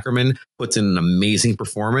Malin Ackerman puts in an amazing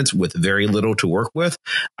performance with very little to work with,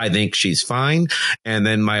 I think she's fine. And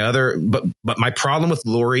then but my problem with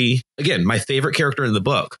Laurie, again, my favorite character in the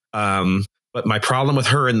book, but my problem with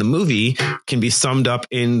her in the movie can be summed up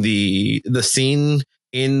in the scene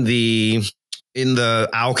in the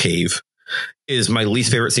owl cave. Is my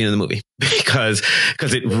least favorite scene in the movie because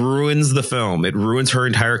it ruins the film. It ruins her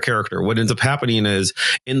entire character. What ends up happening is,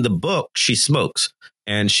 in the book, she smokes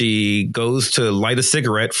and she goes to light a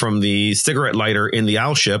cigarette from the cigarette lighter in the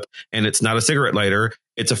owl ship, and it's not a cigarette lighter.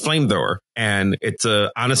 It's a flamethrower, and it's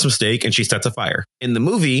a honest mistake, and she sets a fire. In the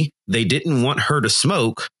movie, they didn't want her to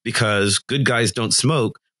smoke because good guys don't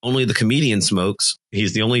smoke. Only the comedian smokes.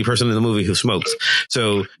 He's the only person in the movie who smokes.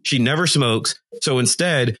 So she never smokes. So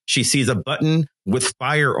instead, she sees a button with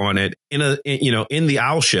fire on it in the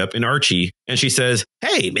owl ship in Archie. And she says,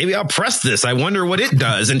 hey, maybe I'll press this. I wonder what it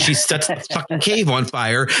does. And she sets the fucking cave on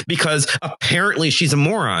fire because apparently she's a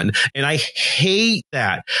moron. And I hate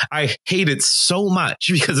that. I hate it so much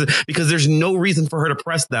because there's no reason for her to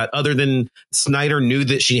press that other than Snyder knew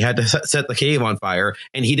that she had to set the cave on fire.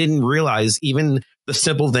 And he didn't realize even the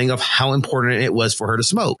simple thing of how important it was for her to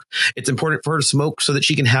smoke. It's important for her to smoke so that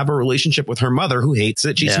she can have a relationship with her mother who hates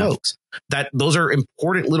that she smokes. Those are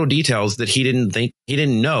important little details that he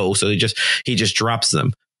didn't know. So he just drops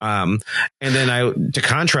them. And then to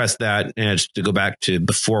contrast that, and just to go back to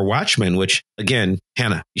before Watchmen, which again,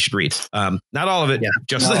 Hannah, you should read. Not all of it,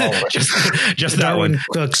 just that Darwin one.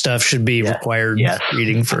 Cook stuff should be required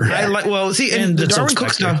reading for. And the Darwin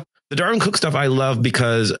Cook stuff. The Darwin Cook stuff I love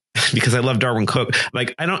because I love Darwin Cook.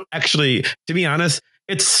 Like, I don't actually, to be honest,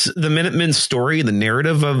 it's the Minutemen story, the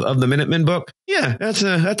narrative of the Minutemen book. Yeah, that's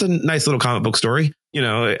a nice little comic book story.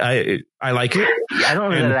 I like it. I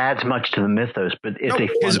don't know that it adds much to the mythos, but it's a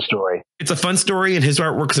fun story. It's a fun story, and his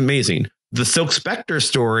artwork's amazing. The Silk Spectre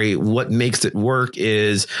story, what makes it work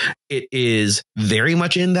is it is very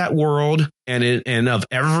much in that world, and of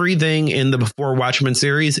everything in the Before Watchmen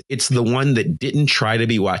series, it's the one that didn't try to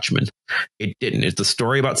be Watchmen. It didn't. It's a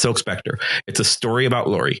story about Silk Spectre. It's a story about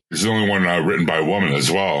Laurie. It's the only one written by a woman as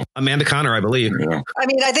well. Amanda Conner, I believe. Yeah. I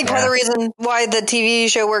mean, I think part of the reason why the TV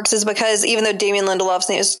show works is because even though Damien Lindelof's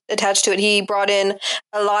name is attached to it, he brought in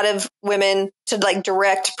a lot of women to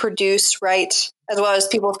direct, produce, write, as well as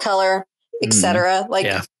people of color, etc.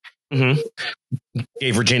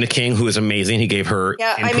 Gave Regina King, who is amazing. He gave her.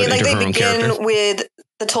 Yeah, I mean, they begin with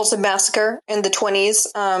the Tulsa Massacre in the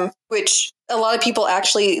 1920s, which a lot of people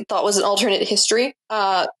actually thought was an alternate history.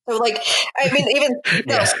 Nope,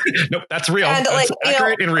 that's real. And that's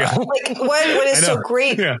accurate and real. What is so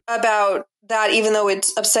great about that, even though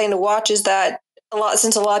it's upsetting to watch, is that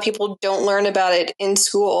since a lot of people don't learn about it in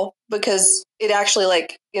school because it actually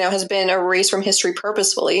has been erased from history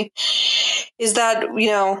purposefully, is that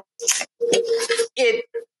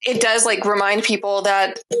it does like remind people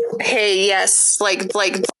that, hey, yes, like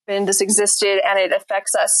this existed and it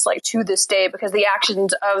affects us like to this day, because the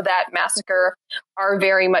actions of that massacre are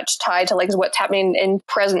very much tied to like what's happening in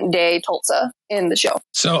present day Tulsa in the show.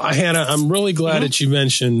 So Hannah, I'm really glad that you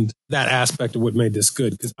mentioned that aspect of what made this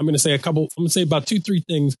good, because I'm going to say about 2-3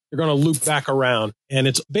 things. They're going to loop back around, and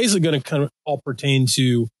it's basically going to kind of all pertain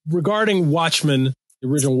to regarding Watchmen, the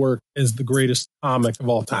original work, as the greatest comic of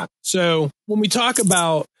all time. So when we talk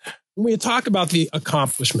about the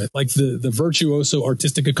accomplishment, like the virtuoso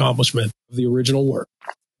artistic accomplishment of the original work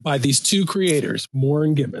by these two creators, Moore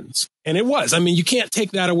and Gibbons. And it was, I mean, you can't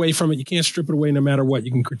take that away from it. You can't strip it away no matter what.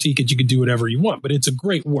 You can critique it. You can do whatever you want, but it's a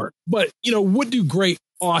great work. But, you know, what do great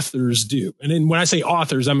authors do? And then when I say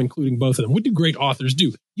authors, I'm including both of them. What do great authors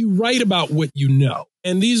do? You write about what you know.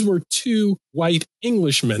 And these were two white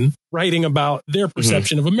Englishmen writing about their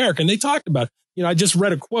perception of America. And they talked about, you know, I just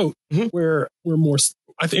read a quote where Moore,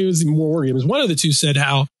 I think it was Moore, it was one of the two, said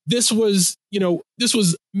how this was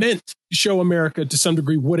meant to show America to some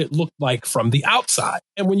degree what it looked like from the outside.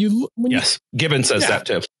 And Gibbons says that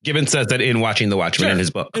too. Gibbons says that in Watching the Watchmen in his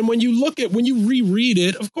book. And when you reread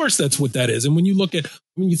it, of course, that's what that is. And when you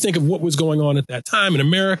think of what was going on at that time in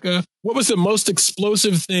America, what was the most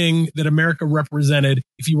explosive thing that America represented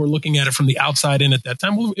if you were looking at it from the outside in at that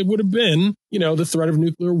time? Well, it would have been, you know, the threat of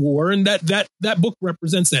nuclear war. And that book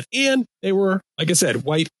represents that. And they were, like I said,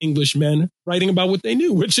 white English men writing about what they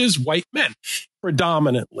knew, which is white men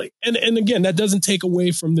predominantly. And again, that doesn't take away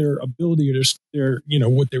from their ability or their, you know,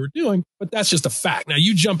 what they were doing, but that's just a fact. Now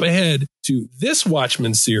you jump ahead to this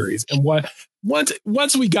Watchmen series, and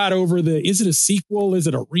once we got over is it a sequel? Is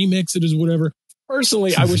it a remix? It is whatever.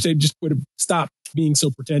 Personally, I wish they just would have stopped being so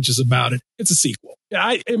pretentious about it. It's a sequel.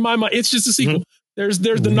 In my mind, it's just a sequel. There's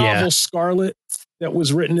the novel Scarlet that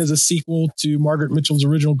was written as a sequel to Margaret Mitchell's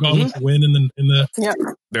original Gone with the Wind.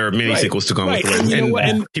 There are many sequels to Gone with the Wind,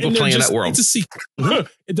 and people playing in that world. It's a sequel.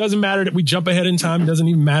 It doesn't matter that we jump ahead in time. It doesn't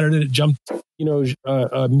even matter that it jumped, you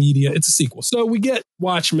know, media. It's a sequel. So we get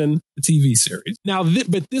Watchmen, the TV series. Now,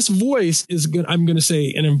 but this voice is good. I'm going to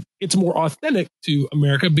say, and it's more authentic to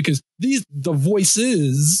America, because the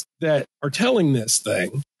voices that are telling this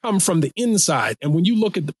thing come from the inside. And when you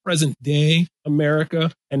look at the present day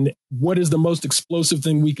America and what is the most explosive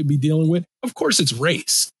thing we could be dealing with, of course, it's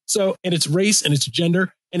race. So, and it's race and it's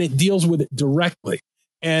gender, and it deals with it directly.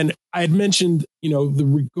 And I had mentioned, you know, the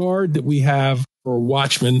regard that we have for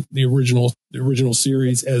Watchmen, the original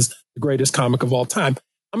series, as the greatest comic of all time.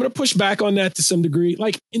 I'm going to push back on that to some degree,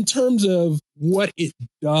 like in terms of what it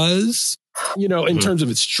does, you know, in terms of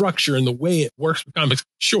its structure and the way it works with comics.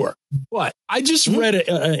 Sure. But I just read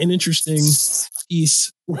an interesting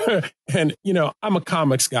piece and, you know, I'm a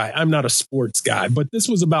comics guy. I'm not a sports guy, but this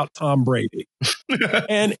was about Tom Brady.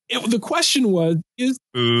 And the question was,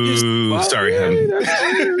 sorry, hon.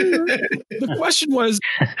 The question was,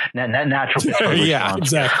 natural. Yeah,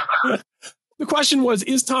 exactly. The question was,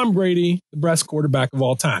 is Tom Brady the best quarterback of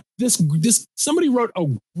all time? Somebody wrote a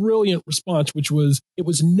brilliant response, which was, it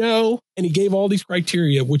was no. And he gave all these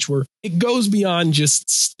criteria, which were, it goes beyond just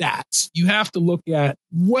stats. You have to look at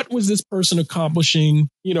what was this person accomplishing,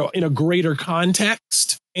 you know, in a greater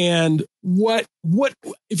context. And what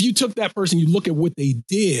if you took that person, you look at what they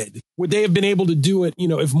did, would they have been able to do it? You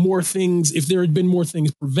know, if there had been more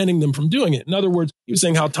things preventing them from doing it. In other words, he was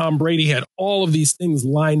saying how Tom Brady had all of these things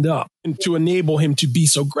lined up and to enable him to be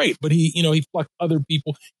so great. But he plucked other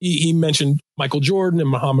people. He mentioned Michael Jordan and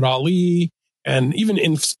Muhammad Ali, and even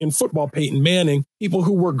in football, Peyton Manning, people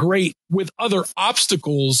who were great with other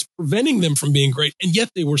obstacles preventing them from being great, and yet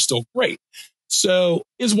they were still great. So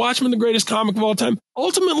is Watchmen the greatest comic of all time?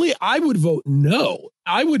 Ultimately, I would vote no.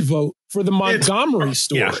 I would vote for the Montgomery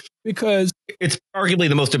story because it's arguably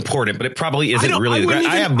the most important, but it probably isn't really.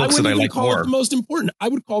 I have books that I like more. The most important. I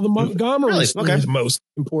would call the Montgomery story the most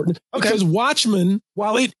important because Watchmen,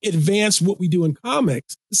 while it advanced what we do in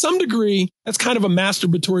comics, to some degree, that's kind of a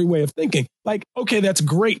masturbatory way of thinking. Like, okay, that's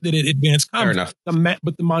great that it advanced comics. Fair enough.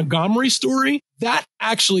 But the Montgomery story, that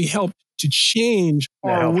actually helped to change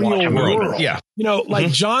our real world. Yeah. You know,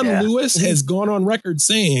 like John Lewis has gone on record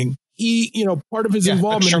saying part of his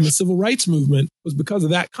involvement in the civil rights movement was because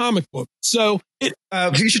of that comic book. So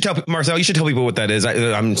you should tell Marcel, you should tell people what that is.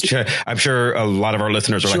 I'm sure a lot of our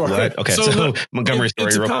listeners are like, what? Okay. So Montgomery story.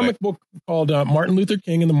 It's a comic book called Martin Luther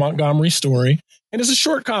King and the Montgomery Story. And it's a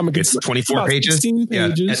short comic. It's 24 pages. 16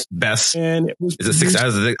 pages. At best. And it was, is it 6? I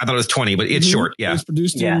thought it was 20, but it's short. Yeah. It was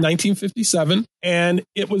produced in 1957. And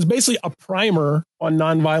it was basically a primer on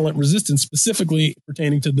nonviolent resistance, specifically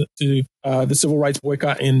pertaining to the civil rights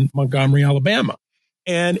boycott in Montgomery, Alabama.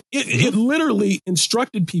 And it literally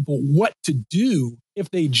instructed people what to do if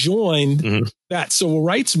they joined that civil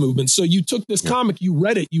rights movement. So you took this comic, you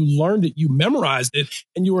read it, you learned it, you memorized it,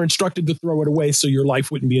 and you were instructed to throw it away so your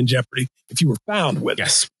life wouldn't be in jeopardy if you were found with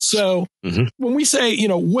it. So when we say, you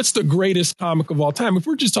know, what's the greatest comic of all time, if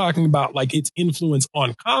we're just talking about like its influence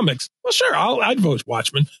on comics, well, sure, I'd vote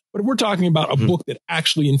Watchmen. But if we're talking about a book that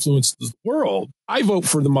actually influences the world, I vote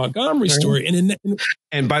for the Montgomery story.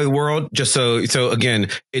 And by the world, just so again,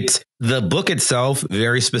 it's the book itself,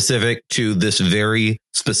 very specific to this very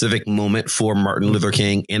specific moment for Martin Luther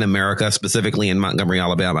King in America, specifically in Montgomery,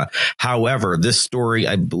 Alabama. However, this story,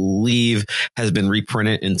 I believe, has been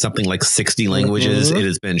reprinted in something like 60 languages. It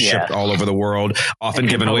has been shipped all over the world, often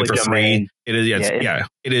given away for free. It is,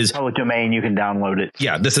 it is public domain. You can download it.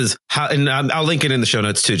 Yeah, this is how, and I'll link it in the show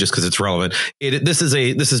notes too, just because it's relevant. This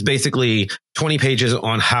is basically 20 pages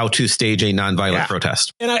on how to stage a nonviolent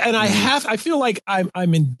protest. And I feel like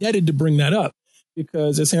I'm indebted to bring that up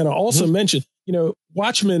because, as Hannah also mentioned, you know,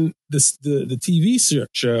 Watchmen, the TV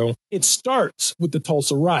show, it starts with the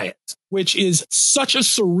Tulsa riot, which is such a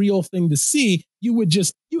surreal thing to see.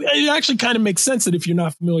 It actually kind of makes sense that if you're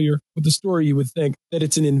not familiar with the story, you would think that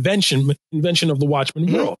it's an invention of the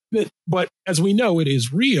Watchmen world. But as we know, it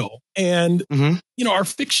is real. And, you know, our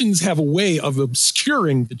fictions have a way of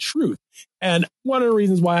obscuring the truth. And one of the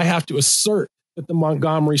reasons why I have to assert that the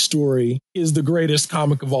Montgomery story is the greatest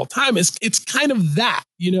comic of all time is it's kind of that,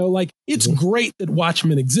 you know, like it's great that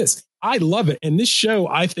Watchmen exists. I love it. And this show,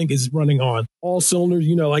 I think, is running on all cylinders,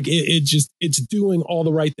 you know, like it's doing all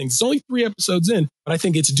the right things. It's only 3 episodes in, but I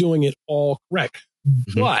think it's doing it all correct.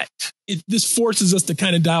 But this forces us to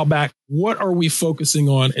kind of dial back. What are we focusing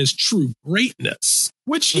on as true greatness?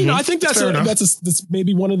 Which, you know, I think that's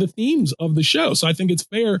maybe one of the themes of the show. So I think it's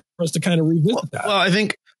fair for us to kind of revisit that. Well, I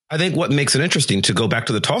think what makes it interesting, to go back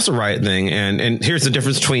to the Tulsa riot thing, and here's the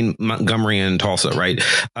difference between Montgomery and Tulsa, right?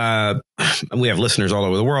 We have listeners all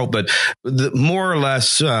over the world, but more or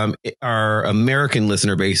less our American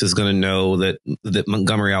listener base is going to know that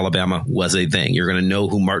Montgomery, Alabama was a thing. You're going to know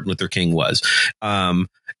who Martin Luther King was.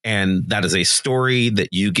 And that is a story that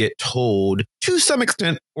you get told to some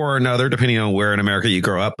extent or another, depending on where in America you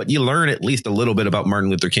grow up. But you learn at least a little bit about Martin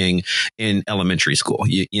Luther King in elementary school.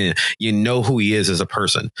 You know who he is as a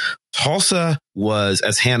person. Tulsa was,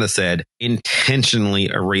 as Hannah said, intentionally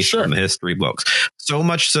erased from the history books. So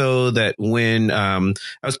much so that when I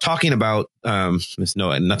was talking about there's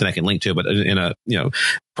nothing I can link to, but in a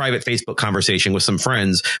private Facebook conversation with some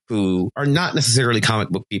friends who are not necessarily comic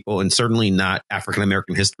book people and certainly not African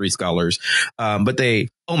American history scholars, but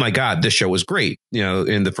oh my God, this show was great, you know,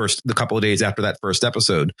 in the couple of days after that first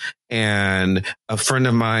episode. And a friend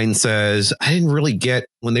of mine says, I didn't really get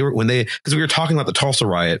because we were talking about the Tulsa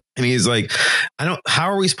riot, and he's like,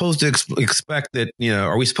 how are we supposed to expect that, you know,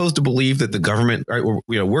 are we supposed to believe that the government, you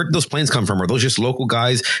know, where did those planes come from? Are those just local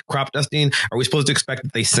guys crop dusting? Are we supposed to expect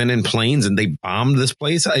that they sent in planes and they bombed this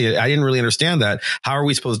place? I didn't really understand that. How are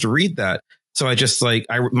we supposed to read that? So I just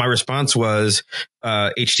my response was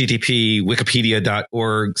http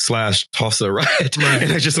wikipedia.org/Tulsa riot. Right.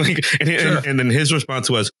 And I just and then his response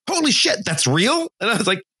was, holy shit, that's real. And I was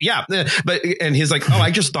like, yeah. And he's like, oh,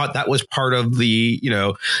 I just thought that was part of the, you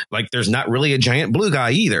know, like there's not really a giant blue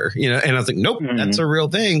guy either, you know? And I was like, nope, that's a real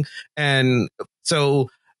thing. And so,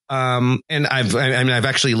 and I've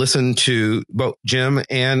actually listened to both Jim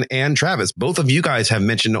and Travis. Both of you guys have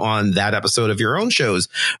mentioned on that episode of your own shows,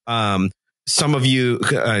 some of you,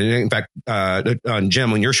 in fact, on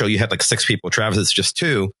Jim, on your show, you had like 6 people. Travis, it's just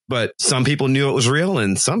 2. But some people knew it was real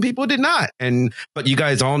and some people did not. But you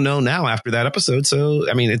guys all know now after that episode. So,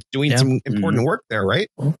 I mean, it's doing some important work there, right?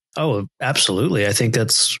 Oh, absolutely. I think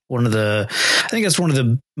that's one of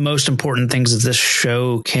the most important things that this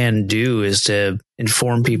show can do is to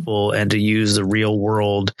inform people and to use the real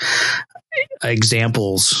world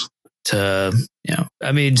examples to, you know,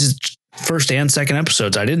 I mean, just first and second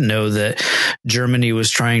episodes. I didn't know that Germany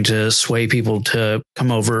was trying to sway people to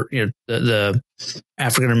come over, you know, the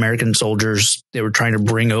African-American soldiers they were trying to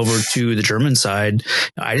bring over to the German side.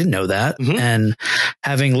 I didn't know that. And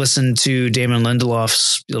having listened to Damon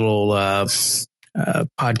Lindelof's little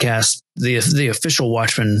podcast, the official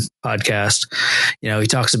Watchmen podcast, you know, he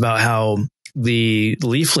talks about how the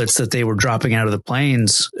leaflets that they were dropping out of the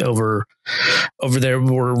planes over there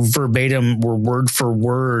were verbatim, were word for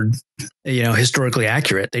word, you know, historically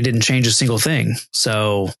accurate. They didn't change a single thing.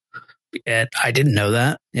 So I didn't know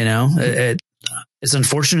that, you know, it's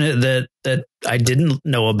unfortunate that I didn't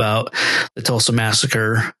know about the Tulsa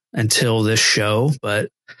massacre until this show, but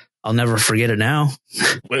I'll never forget it now.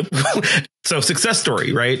 So success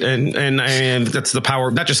story, right? And that's the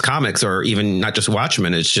power, not just comics or even not just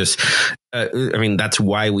Watchmen. It's just, that's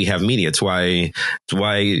why we have media. It's why,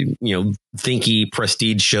 thinky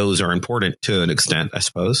prestige shows are important to an extent, I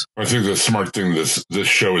suppose. I think the smart thing this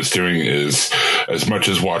show is doing is, as much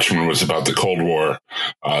as Watchmen was about the Cold War,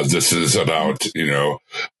 this is about,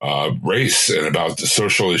 race and about the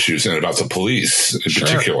social issues and about the police in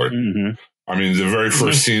particular. Mm-hmm. I mean, the very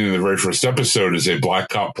first scene in the very first episode is a black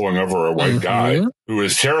cop pulling over a white guy who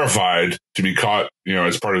is terrified to be caught,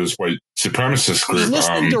 as part of this white supremacist group. He's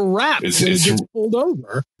listening to rap when he gets pulled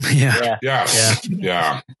over. Yeah.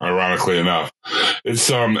 Ironically enough,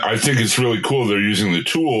 it's I think it's really cool. They're using the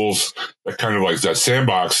tools that kind of like that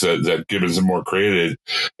sandbox that Gibbons and Moore created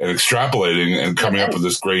and extrapolating and coming up with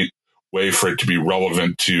this great way for it to be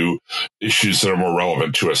relevant to issues that are more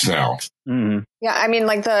relevant to us now. Mm-hmm. Yeah, I mean,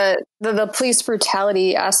 like the police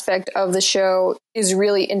brutality aspect of the show is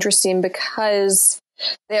really interesting because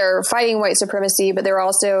they're fighting white supremacy, but they're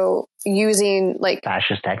also using like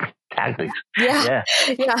fascist tactics. Yeah,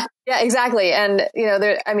 exactly. And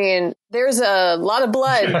there's a lot of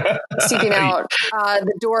blood seeping out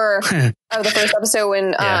the door of the first episode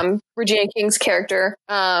when Regina King's character,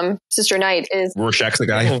 Sister Knight, is Rorschach's the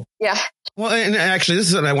guy. Yeah. Well, and actually, this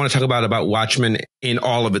is what I want to talk about Watchmen in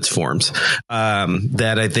all of its forms,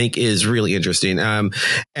 that I think is really interesting.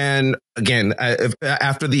 And again,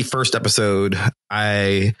 after the first episode,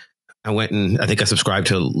 I went and I think I subscribed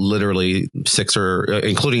to literally 6 or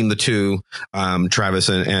including the 2, Travis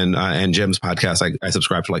and Jim's podcast. I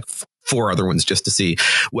subscribed to like 4 other ones just to see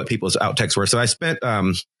what people's outtakes were. So I spent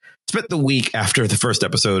the week after the first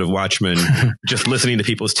episode of Watchmen just listening to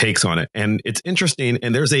people's takes on it. And it's interesting.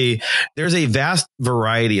 And there's a vast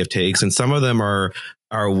variety of takes, and some of them are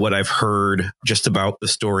what I've heard just about the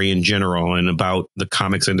story in general and about the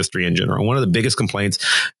comics industry in general. One of the biggest complaints,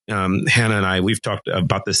 Hannah and I, we've talked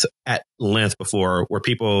about this at length before, where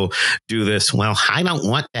people do this. Well, I don't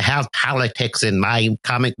want to have politics in my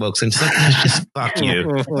comic books. And it's like, just fuck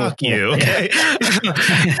you. Okay.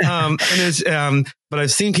 But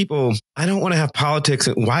I've seen people, I don't want to have politics.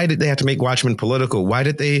 Why did they have to make Watchmen political? Why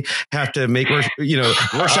did they have to make, Rorschach?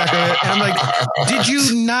 And I'm like, did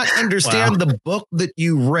you not understand the book that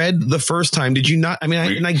you read the first time? Did you not? I mean,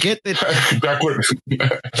 and I get that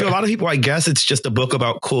to a lot of people, I guess it's just a book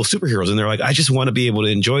about cool superheroes. And they're like, I just want to be able to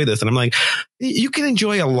enjoy this. And I'm like, you can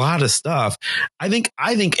enjoy a lot of stuff. I think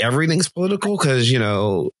everything's political because,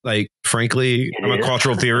 frankly, I'm a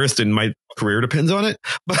cultural theorist and my career depends on it.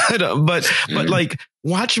 But like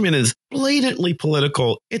Watchmen is blatantly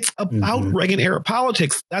political. It's about Reagan era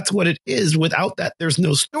politics. That's what it is. Without that, there's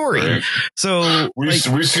no story. Right. So we used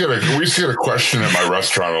to get a question at my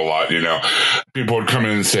restaurant a lot. People would come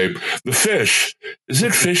in and say, "The fish, is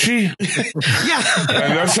it fishy?" Yeah,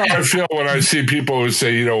 and that's how I feel when I see people who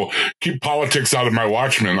say, "Keep politics out of my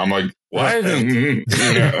Watchmen." I'm like, what? Does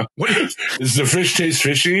the fish taste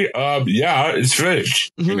fishy? Yeah, it's fish.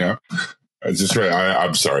 It's just right.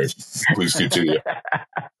 I'm sorry. Please continue.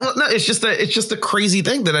 Well, no, it's just a crazy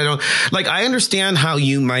thing that I don't like. I understand how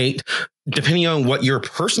you might, depending on what your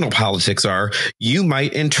personal politics are, you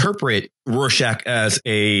might interpret Rorschach as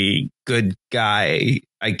a good guy,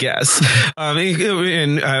 I guess. One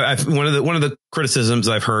of the criticisms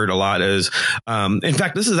I've heard a lot is, in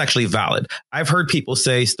fact, this is actually valid. I've heard people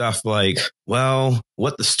say stuff like, well,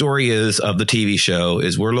 what the story is of the TV show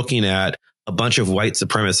is we're looking at a bunch of white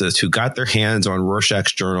supremacists who got their hands on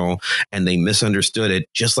Rorschach's journal and they misunderstood it,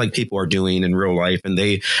 just like people are doing in real life. And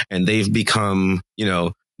they've become,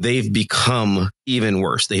 they've become even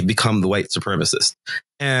worse. They've become the white supremacists.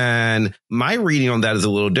 And my reading on that is a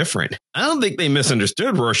little different. I don't think they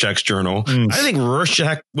misunderstood Rorschach's journal. I think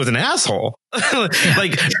Rorschach was an asshole.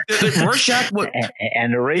 Rorschach was,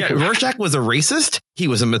 and a racist. Yeah, Rorschach was a racist. He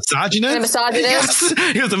was a misogynist. Yes,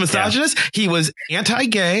 he was a misogynist. Yeah. He was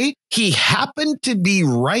anti-gay. He happened to be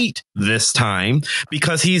right this time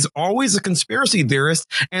because he's always a conspiracy theorist.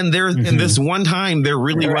 And and this one time there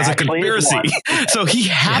really was a conspiracy. So he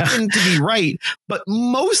happened to be right, but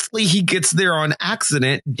mostly he gets there on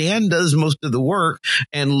accident. Dan does most of the work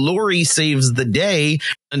and Lori saves the day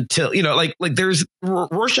until, there's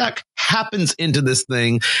Rorschach happens into this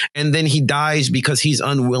thing and then he dies because he's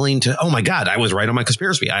unwilling to, oh my God, I was right on my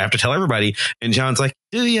conspiracy. I have to tell everybody. And John's like,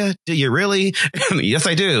 do you really? Yes,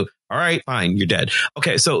 I do. All right, fine. You're dead.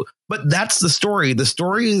 Okay. But that's the story. The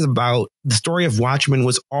story of Watchmen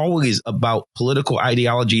was always about political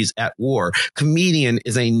ideologies at war. Comedian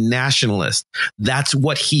is a nationalist. That's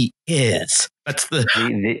what he is. That's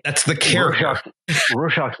the character.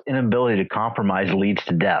 Rorschach's inability to compromise leads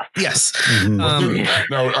to death. Yes.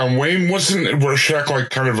 Now, Wayne, wasn't Rorschach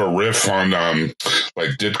like kind of a riff on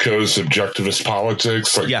like Ditko's objectivist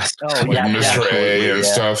politics? Like, yes. Mr. A and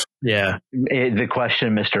stuff. Yeah. The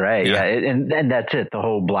question, Mr. A. Yeah. And that's it. The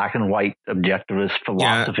whole black and white objectivist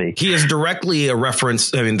philosophy. Yeah. He is directly a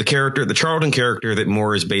reference. I mean, the Charlton character that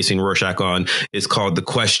Moore is basing Rorschach on is called The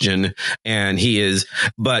Question. And he is,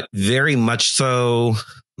 but very much so,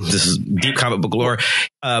 this is deep comic book lore.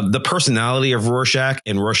 The personality of Rorschach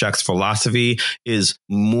and Rorschach's philosophy is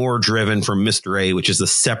more driven from Mr. A, which is a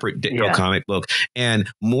separate Ditko comic book. And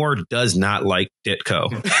Moore does not like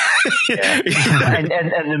Ditko. and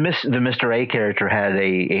the Mr. A character had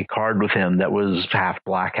a card with him that was half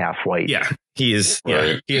black, half white. Yeah. He is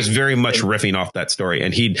he is very much riffing off that story,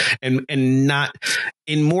 and not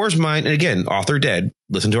in Moore's mind. And again, author dead.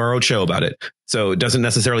 Listen to our old show about it. So it doesn't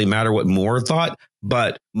necessarily matter what Moore thought,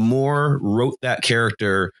 but Moore wrote that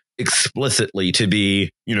character explicitly to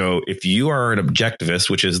be, if you are an objectivist,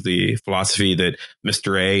 which is the philosophy that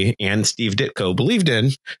Mr. A and Steve Ditko believed in.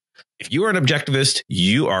 If you are an objectivist,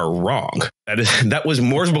 you are wrong. That was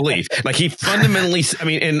Moore's belief. Like he fundamentally,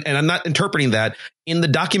 and I'm not interpreting that. In the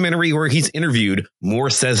documentary where he's interviewed,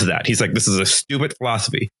 Moore says that. He's like, this is a stupid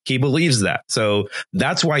philosophy. He believes that. So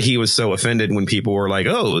that's why he was so offended when people were like,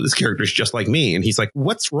 oh, this character's just like me. And he's like,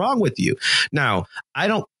 what's wrong with you? Now, I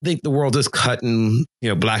don't think the world is cut in,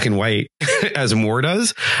 black and white as Moore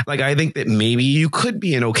does. Like, I think that maybe you could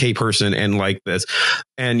be an okay person and like this,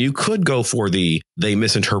 and you could go for they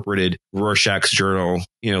misinterpreted Rorschach's journal,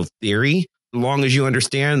 theory. As long as you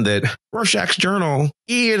understand that Rorschach's journal,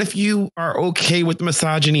 even if you are okay with the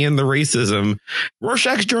misogyny and the racism,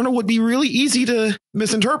 Rorschach's journal would be really easy to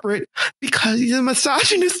misinterpret because he's a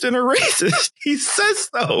misogynist and a racist. He says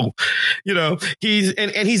so.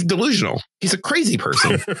 He's delusional. He's a crazy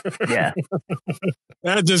person. Yeah.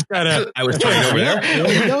 That just kind of. I was trying over there.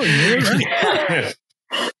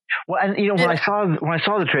 Well, and when I saw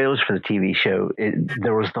the trailers for the TV show,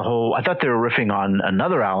 there was the whole. I thought they were riffing on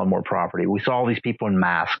another Alan Moore property. We saw all these people in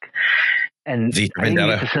masks, and V for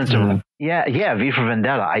Vendetta. The sense of V for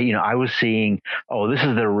Vendetta. I was seeing, this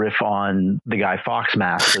is their riff on the Guy Fawkes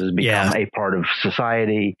mask that has become a part of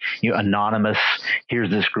society. Anonymous.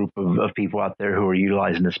 Here's this group of people out there who are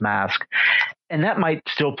utilizing this mask. And that might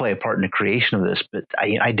still play a part in the creation of this, but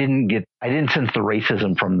I didn't sense the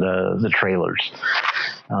racism from the trailers.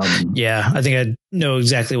 I think I know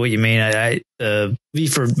exactly what you mean. The V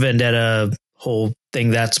for Vendetta whole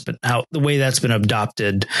thing, the way that's been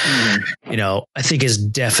adopted, I think is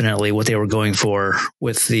definitely what they were going for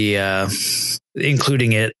with the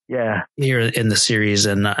including it here in the series.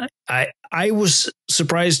 And I was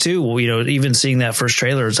surprised too. Even seeing that first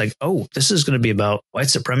trailer, it's like, oh, this is going to be about white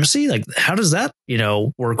supremacy. Like, how does that,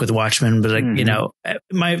 work with Watchmen? But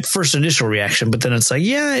my first initial reaction, but then it's like,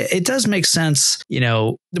 yeah, it does make sense,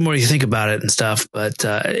 the more you think about it and stuff. But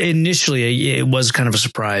initially it was kind of a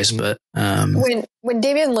surprise. But when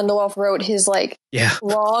Damian Lindelof wrote his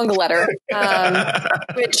long letter,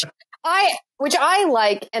 which I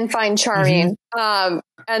like and find charming.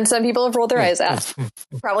 And some people have rolled their eyes at,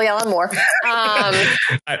 probably Alan Moore.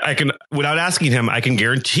 I can, without asking him, I can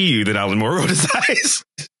guarantee you that Alan Moore rolled his eyes.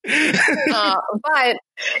 But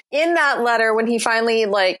in that letter, when he finally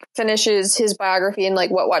finishes his biography and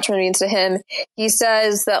what Watchmen means to him, he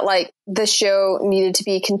says that the show needed to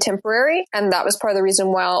be contemporary, and that was part of the reason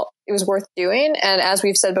why it was worth doing. And as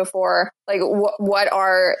we've said before, what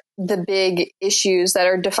are the big issues that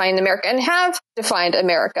are defining America and have defined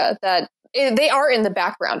America that they are in the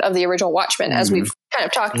background of the original Watchmen, as we've kind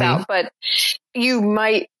of talked about, but you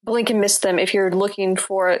might blink and miss them if you're looking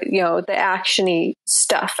for, the actiony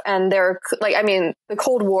stuff. And they're the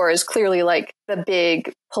Cold War is clearly the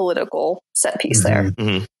big political set piece there.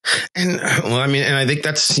 And and I think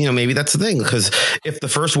that's, maybe that's the thing, because if the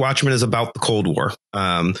first Watchmen is about the Cold War,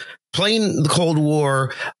 playing the Cold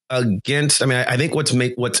War against, I think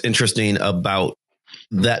what's interesting about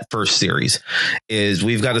that first series is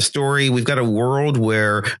we've got a world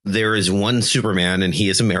where there is one Superman and he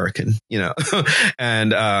is American,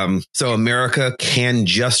 and so America can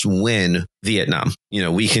just win Vietnam.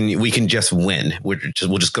 We can just win.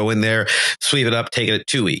 We'll just go in there, sweep it up, take it at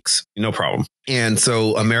 2 weeks, no problem. And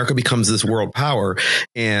so America becomes this world power,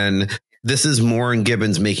 and this is Moore and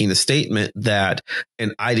Gibbons making a statement that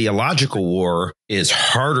an ideological war is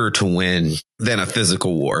harder to win than a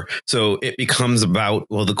physical war. So it becomes about,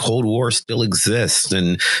 well, the Cold War still exists,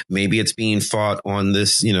 and maybe it's being fought on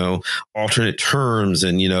this, alternate terms.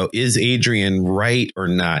 And, is Adrian right or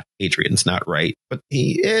not? Adrian's not right, but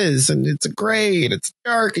he is, and it's great. It's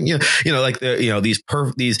dark, and these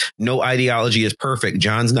no ideology is perfect.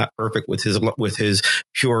 John's not perfect with his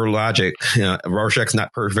pure logic. Rorschach's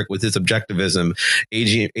not perfect with his objectivism.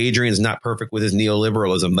 Adrian's not perfect with his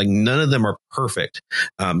neoliberalism. Like, none of them are perfect.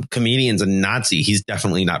 Comedian's a Nazi. He's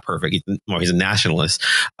definitely not perfect. He's a nationalist.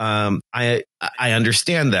 I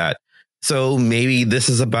understand that. So maybe this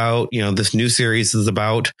is about, this new series is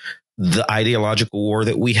about the ideological war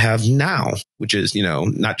that we have now, which is,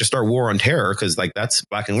 not just our war on terror, because that's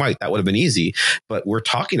black and white. That would have been easy. But we're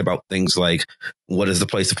talking about things like, what is the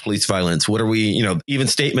place of police violence? What are we, even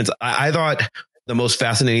statements. I thought the most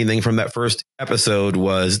fascinating thing from that first episode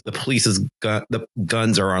was the police's the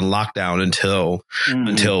guns are on lockdown until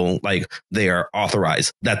they are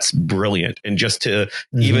authorized. That's brilliant. And just to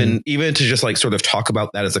even to just sort of talk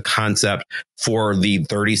about that as a concept for the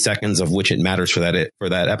 30 seconds of which it matters for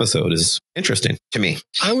that episode is interesting to me.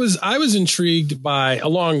 I was intrigued by,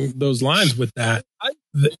 along those lines with that,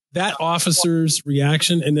 that officer's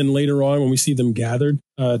reaction. And then later on, when we see them gathered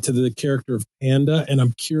to the character of Panda, and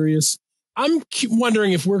I'm curious. I'm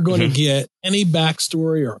wondering if we're going to get any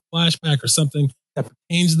backstory or a flashback or something that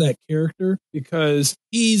pertains to that character, because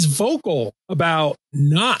he's vocal about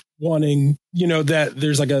not wanting, that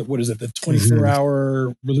there's the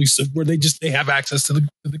 24-hour release where they have access to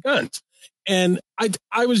the guns. And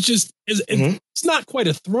I was just, it's not quite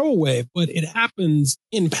a throwaway, but it happens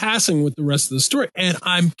in passing with the rest of the story. And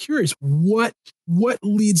I'm curious what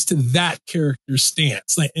leads to that character's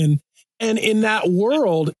stance. And in that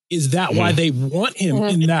world, is that why they want him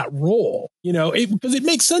in that role? Because it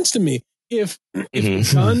makes sense to me. If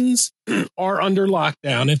guns are under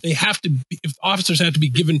lockdown, if officers have to be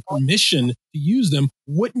given permission to use them,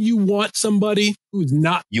 wouldn't you want somebody who's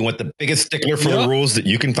not? You want the biggest stickler for the rules that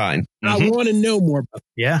you can find. I want to know more about that.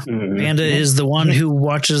 Yeah. Panda is the one who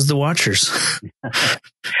watches the Watchers.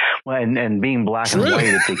 Well, and being black and white,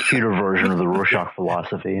 it's a cuter version of the Rorschach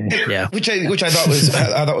philosophy. Yeah, which I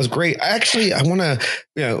thought was great. I want to,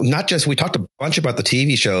 not just, we talked a bunch about the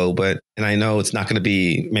TV show, and I know it's not going to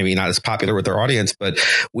be maybe not as popular with their audience, but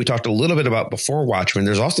we talked a little bit about before Watchmen.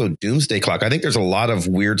 There's also Doomsday Clock. I think there's a lot of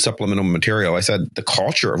weird supplemental material. I said the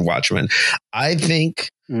culture of Watchmen. I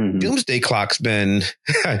think Doomsday Clock's been,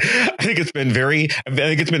 I think it's been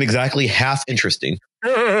exactly half interesting.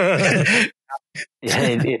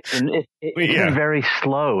 It's been very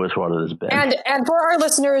slow is what it has been. And for our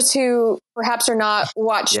listeners who perhaps are not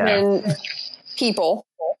Watchmen people,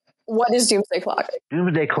 what is Doomsday Clock?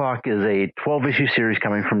 Doomsday Clock is a 12-issue series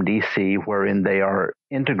coming from DC, wherein they are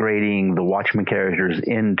integrating the Watchmen characters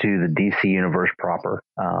into the DC universe proper,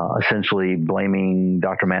 essentially blaming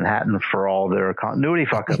Dr. Manhattan for all their continuity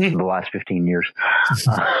fuck-ups in the last 15 years.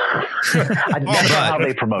 That's how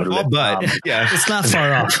they promoted it. It's not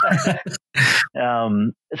far off.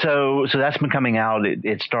 So that's been coming out.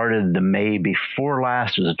 It started the May before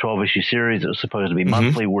last. It was a 12-issue series. It was supposed to be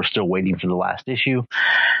monthly. We're still waiting for the last issue.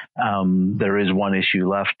 There is one issue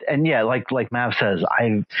left. And like Mav says,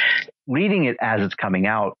 I'm reading it as it's coming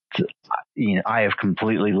out. I have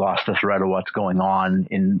completely lost the thread of what's going on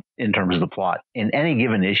in terms of the plot. In any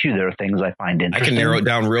given issue, there are things I find interesting. I can narrow it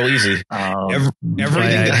down real easy.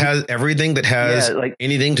 Everything that has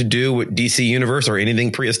anything to do with DC Universe or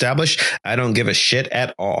anything pre-established, I don't give a shit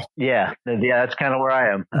at all. Yeah, that's kind of where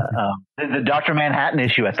I am. The Dr. Manhattan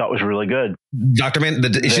issue I thought was really good.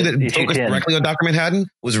 The issue that focused directly on Dr. Manhattan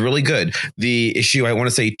was really good. The issue, I want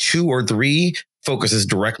to say 2 or 3, focuses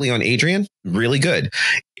directly on Adrian. Really good.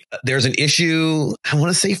 There's an issue, I want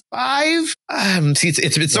to say 5. See,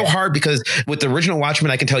 it's so hard because with the original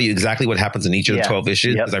Watchmen, I can tell you exactly what happens in each of the 12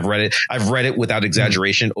 issues because I've read it. I've read it without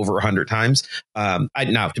exaggeration over 100 times.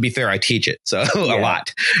 Now, to be fair, I teach it, so a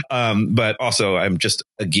lot. But also, I'm just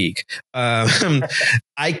a geek.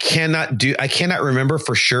 I cannot remember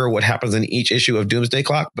for sure what happens in each issue of Doomsday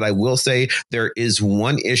Clock, but I will say there is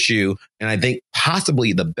one issue, and I think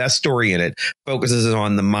possibly the best story in it focuses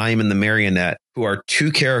on the mime and the marionette, who are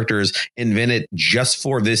 2 characters invented just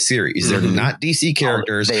for this series. They're not DC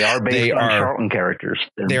characters. They are based on Charlton characters.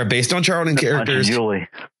 They are based on Charlton characters. Julie.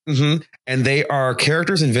 And they are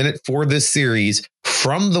characters invented for this series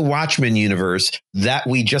from the Watchmen universe that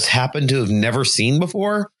we just happen to have never seen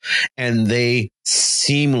before. And they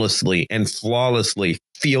seamlessly and flawlessly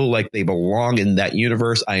feel like they belong in that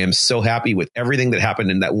universe. I am so happy with everything that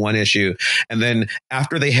happened in that one issue. And then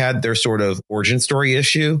after they had their sort of origin story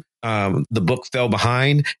issue, the book fell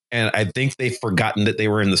behind, and I think they've forgotten that they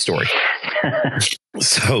were in the story.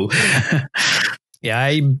 So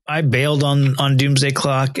yeah, I bailed on Doomsday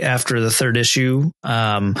Clock after the third issue.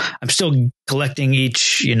 I'm still collecting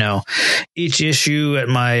each issue at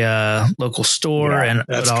my local store,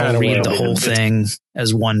 but I'll read the whole thing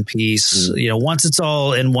as one piece. Once it's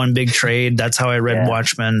all in one big trade, that's how I read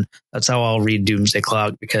Watchmen. That's how I'll read Doomsday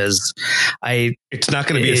Clock, because it's not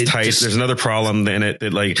going to be as tight. There's another problem in it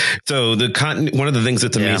that one of the things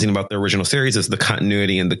that's amazing about the original series is the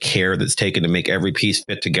continuity and the care that's taken to make every piece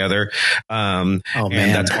fit together. And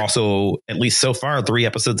that's also, at least so far, 3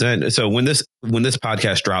 episodes in. So when this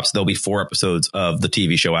podcast drops, there'll be 4 episodes of the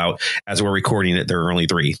TV show out. As we're recording it, there are only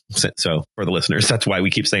 3. So for the listeners, that's why we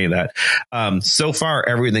keep saying that. So far,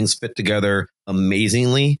 everything's fit together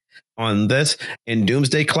amazingly on this. In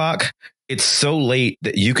Doomsday Clock, it's so late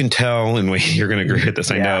that you can tell, and you're going to agree with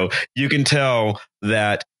this, I know, you can tell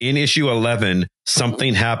that in issue 11,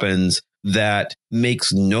 something happens that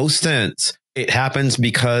makes no sense. It happens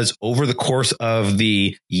because over the course of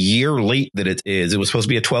the year late that it was supposed to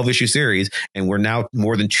be a 12-issue series, and we're now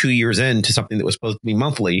more than 2 years into something that was supposed to be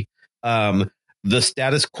monthly. The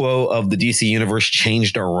status quo of the DC universe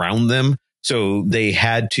changed around them. So they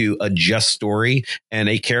had to adjust story, and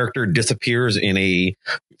a character disappears in a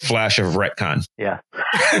flash of retcon. Yeah.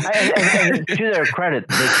 and to their credit,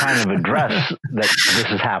 they kind of address that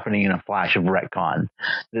this is happening in a flash of retcon.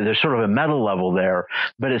 There's sort of a meta level there,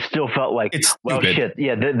 but it still felt like, it's stupid.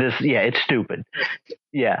 Yeah, it's stupid.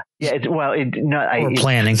 Yeah. Poor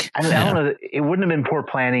planning. I don't know. It wouldn't have been poor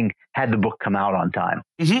planning had the book come out on time.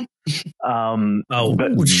 Mm-hmm.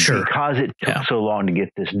 But sure. Because it took so long to get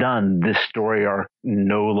this done, this story arc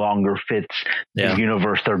no longer fits the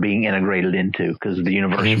universe they're being integrated into, because the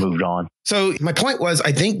universe moved on. So my point was,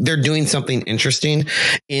 I think they're doing something interesting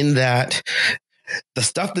in that the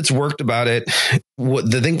stuff that's worked about it,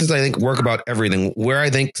 the things that I think work about everything, where I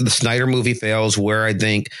think the Snyder movie fails, where I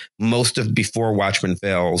think most of Before Watchmen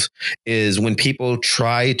fails, is when people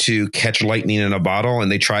try to catch lightning in a bottle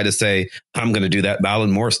and they try to say, I'm going to do that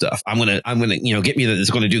Alan Moore stuff. I'm going to, get me that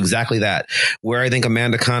it's going to do exactly that. Where I think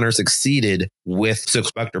Amanda Conner succeeded with Silk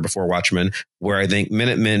Spectre Before Watchmen, where I think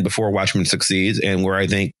Minutemen Before Watchmen succeeds, and where I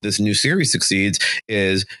think this new series succeeds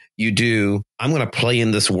is I'm going to play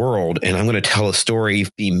in this world, and I'm going to tell a story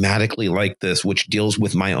thematically like this, which deals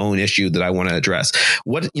with my own issue that I want to address.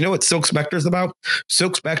 What Silk Spectre is about?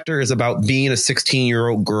 Silk Spectre is about being a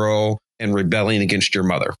 16-year-old girl and rebelling against your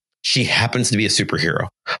mother. She happens to be a superhero,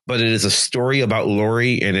 but it is a story about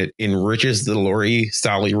Laurie, and it enriches the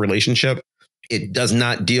Laurie-Sally relationship. It does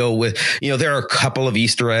not deal with, there are a couple of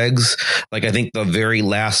Easter eggs. Like, I think the very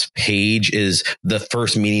last page is the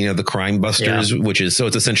first meeting of the Crime Busters, which is, so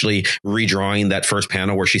it's essentially redrawing that first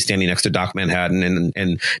panel where she's standing next to Doc Manhattan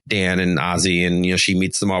and Dan and Ozzy, and, she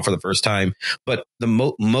meets them all for the first time. But the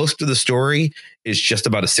most of the story is just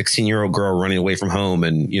about a 16-year-old girl running away from home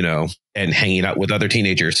and, and hanging out with other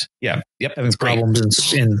teenagers. Yeah. Yep. Having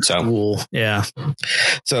problems in school. Yeah.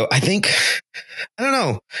 So I think, I don't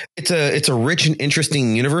know. It's a rich and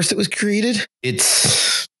interesting universe that was created.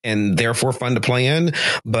 And therefore fun to play in.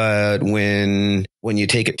 But when you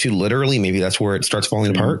take it too literally, maybe that's where it starts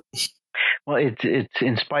falling apart. Well, it's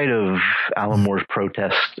in spite of Alan Moore's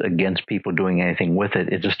protests against people doing anything with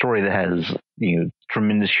it. It's a story that has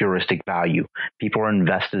tremendous heuristic value. People are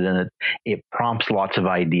invested in it. It prompts lots of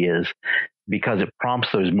ideas. Because it prompts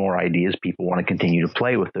those more ideas, people want to continue to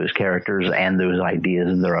play with those characters and those ideas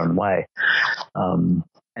in their own way. And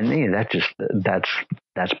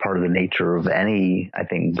that's part of the nature of any, I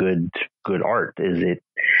think, good art, is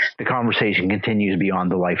the conversation continues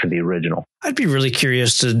beyond the life of the original. I'd be really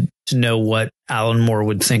curious to know what Alan Moore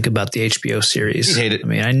would think about the HBO series. He'd hate it. I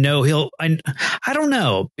mean, I know I don't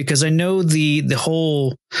know, because I know the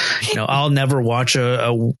whole, I'll never watch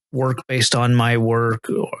a work based on my work.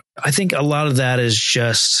 I think a lot of that is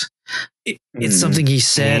just, it's something he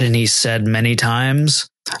said, and he said many times.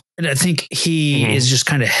 And I think he is just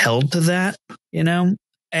kind of held to that,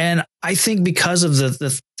 And I think because of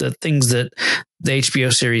the things that the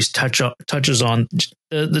HBO series touches on,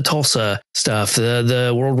 the Tulsa stuff,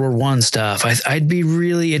 the World War I stuff, I'd be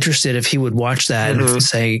really interested if he would watch that and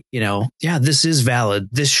say, this is valid.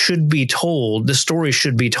 This should be told. The story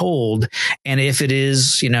should be told. And if it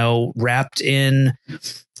is, wrapped in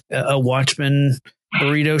a Watchmen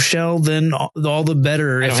burrito shell, then all the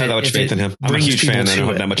better. I don't have that much faith in him. I'm a huge fan. I don't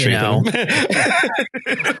have that much faith in him.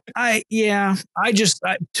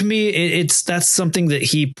 To me, that's something that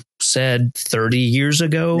he said 30 years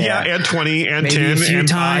ago. Yeah, and 20 and 10 and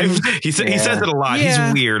 5. He says it a lot. Yeah.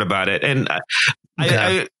 He's weird about it. And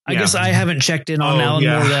I guess I haven't checked in on Alan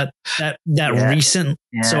Moore that recent,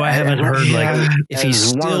 so I haven't heard if he's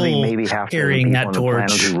still maybe carrying that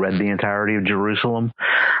torch. Who read the entirety of Jerusalem?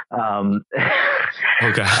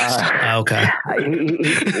 Okay. I'm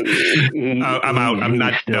out. I'm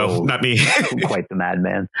not. No, not me. Quite the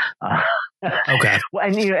madman. Okay. Well,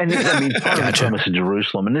 and I mean, part of the premise of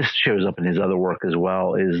Jerusalem, and this shows up in his other work as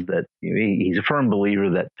well, is that he's a firm believer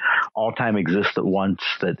that all time exists at once.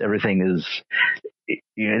 That everything is.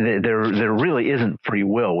 There really isn't free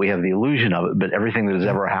will. We have the illusion of it, but everything that has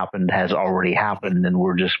ever happened has already happened, and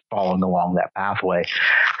we're just following along that pathway.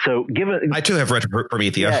 So, given I too have read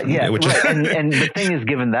Prometheus, and the thing is,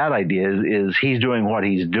 given that idea is he's doing what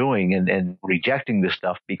he's doing and rejecting this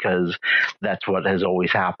stuff because that's what has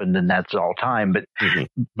always happened and that's all time. But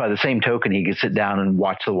by the same token, he could sit down and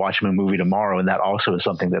watch the Watchmen movie tomorrow, and that also is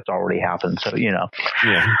something that's already happened. So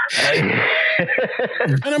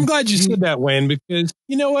And I'm glad you said that, Wayne, because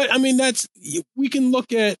you know what? I mean, we can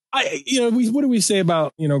look at, what do we say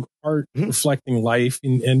about, art reflecting life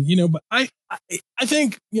but I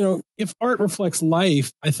think, if art reflects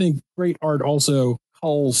life, I think great art also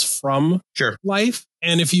culls from life.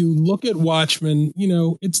 And if you look at Watchmen,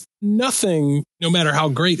 it's nothing, no matter how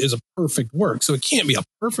great, is a perfect work. So it can't be a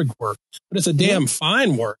perfect work, but it's a damn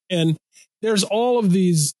fine work. And there's all of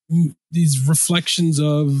these reflections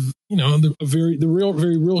of, the very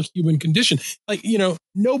real human condition. Like,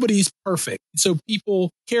 nobody's perfect. So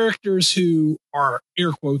characters who are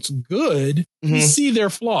air quotes good, we see their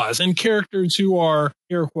flaws, and characters who are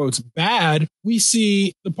air quotes bad, we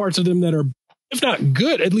see the parts of them that are, if not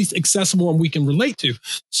good, at least accessible and we can relate to.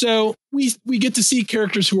 So we get to see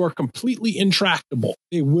characters who are completely intractable.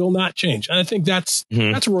 They will not change. And I think that's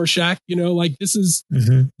Rorschach, this is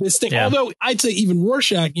this thing. Yeah. Although I'd say even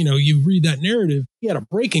Rorschach, you read that narrative, he had a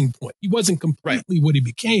breaking point. He wasn't completely what he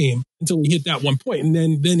became until he hit that one point, and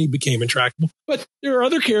then he became intractable. But there are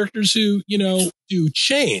other characters who, do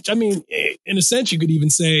change. I mean, in a sense, you could even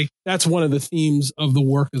say that's one of the themes of the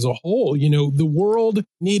work as a whole. The world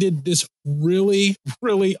needed this really,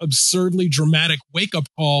 really absurdly dramatic wake-up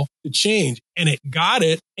call to change, and it got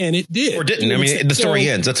it, and it did. Or didn't. I mean, the story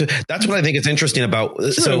ends. That's what I think is interesting about.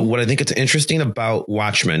 True. So what I think it's interesting about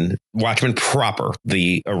Watchmen proper,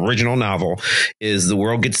 the original novel, is the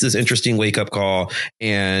world gets this interesting wake-up call,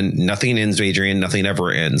 and nothing ends, Adrian. Nothing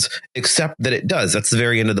ever ends, except that it does. That's the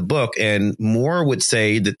very end of the book. And Moore would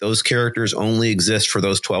say that those characters only exist for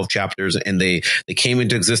those 12 chapters, and they came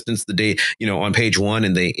into existence the day, on page 1,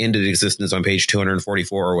 and they ended existence on page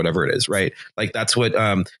 244 or whatever it is, right? Like that's what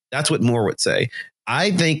Moore would say. I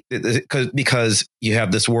think that because you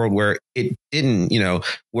have this world where it didn't,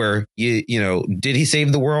 where did he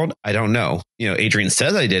save the world? I don't know. Adrian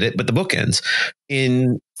says I did it, but the book ends.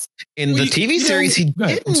 In the TV series, he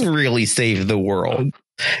didn't really save the world.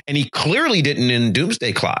 And he clearly didn't in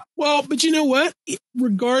Doomsday Clock. Well, but you know what?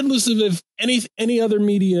 Regardless of if any other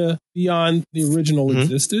media beyond the original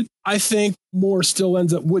existed, I think Moore still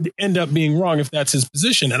would end up being wrong if that's his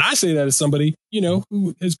position. And I say that as somebody,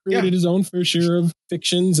 who has created his own fair share of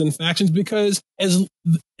fictions and factions, because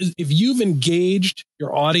if you've engaged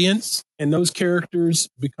your audience and those characters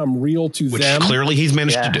become real to them, which clearly he's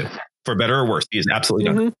managed to do. For better or worse, he is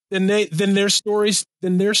absolutely done. Then their stories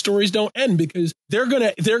don't end, because they're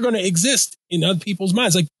gonna exist in other people's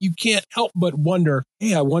minds. Like, you can't help but wonder,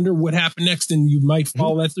 hey, I wonder what happened next, and you might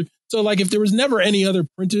follow that through. So, like, if there was never any other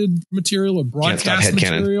printed material or broadcast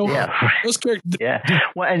material, those characters,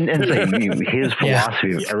 well, and so his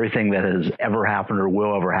philosophy of everything that has ever happened or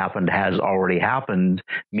will ever happen has already happened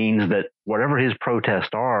means that whatever his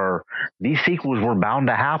protests are, these sequels were bound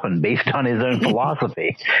to happen based on his own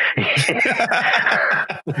philosophy.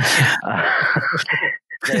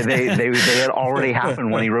 They had already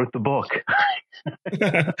happened when he wrote the book.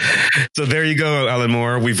 So there you go, Alan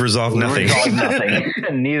Moore. We've resolved nothing.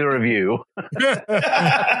 Neither of you. But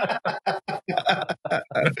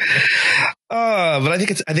I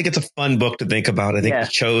think it's a fun book to think about. I think the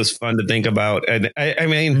show is fun to think about, and I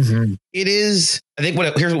mean, it is. I think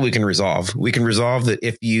here's what we can resolve. We can resolve that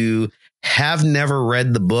if you have never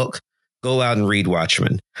read the book, go out and read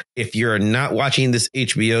Watchmen. If you're not watching this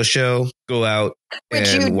HBO show, go out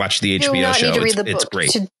and watch the HBO show. It's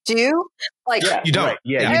great. To do you don't.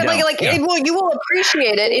 You will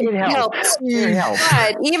appreciate it. It helps.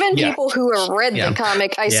 But even people who have read the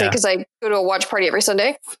comic, I say, because I go to a watch party every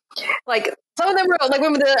Sunday. Like, Some of them were like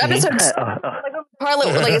when the episodes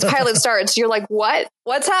its pilot starts, you're like,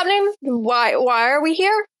 what's happening? Why are we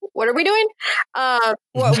here? What are we doing? Why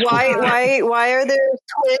are there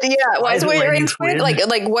twins? Yeah, why is Wayne twin?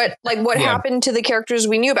 What happened to the characters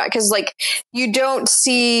we knew about? Because like you don't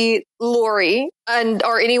see Lori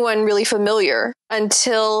or anyone really familiar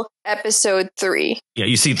until episode 3. Yeah,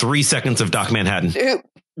 you see 3 seconds of Doc Manhattan.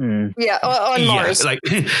 Yeah, on Mars. Like,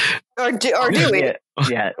 or Dewey.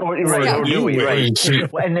 Yeah, or Dewey, right?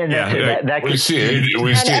 And then that we see it.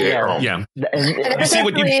 Yeah. And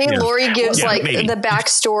episode 3, Lori gives the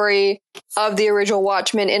backstory of the original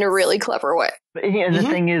Watchmen in a really clever way. And the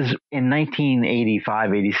thing is, in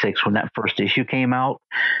 1985, 86, when that first issue came out,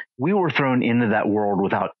 we were thrown into that world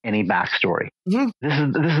without any backstory. This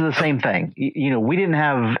is the same thing. We didn't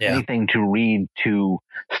have anything to read, to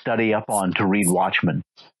study up on, to read Watchmen.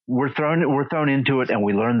 We're thrown into it, and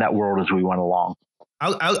we learned that world as we went along.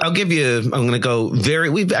 I'll give you, I'm going to go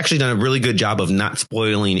we've actually done a really good job of not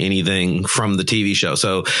spoiling anything from the TV show.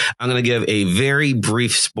 So I'm going to give a very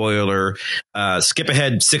brief spoiler, skip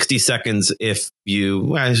ahead 60 seconds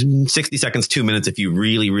 60 seconds, 2 minutes if you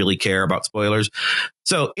really, really care about spoilers.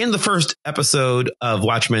 So in the first episode of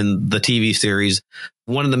Watchmen, the TV series,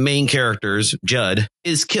 one of the main characters, Judd,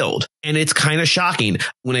 is killed. And it's kind of shocking.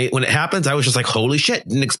 When it happens, I was just like, holy shit,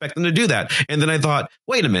 didn't expect them to do that. And then I thought,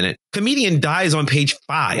 wait a minute, comedian dies on page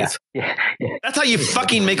 5. Yeah. That's how you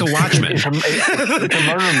fucking make a Watchmen. It's a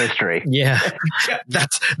murder mystery. Yeah.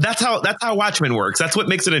 That's how Watchmen works. That's what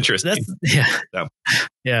makes it interesting.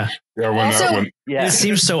 It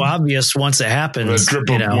seems so obvious once it happens.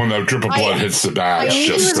 When that drip of blood hits the back, I knew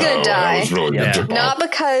he was going to die. Was really good. Not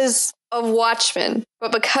because of Watchmen,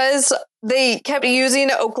 but because they kept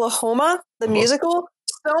using Oklahoma, the musical,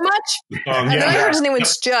 so much. And then I heard his name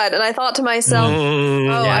was Judd, and I thought to myself,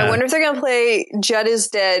 I wonder if they're going to play Judd is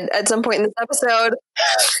Dead at some point in this episode.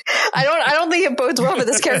 I don't think it bodes well for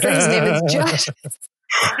this character. His name is Judd.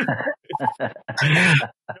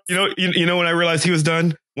 You know when I realized he was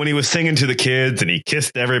done? When he was singing to the kids and he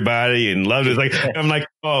kissed everybody and loved it. I'm like,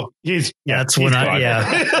 oh, same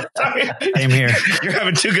here. You're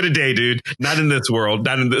having too good a day, dude. Not in this world.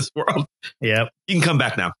 Yep. You can come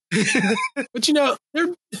back now. But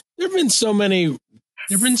there've been so many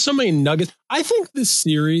nuggets. I think this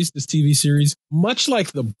TV series, much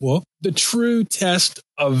like the book, the true test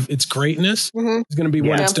of its greatness is going to be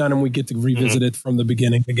when it's done and we get to revisit it from the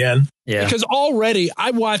beginning again. Yeah. Because already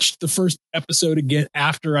I watched the first episode again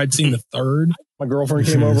after I'd seen the third. My girlfriend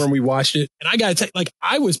came over and we watched it. And I got to tell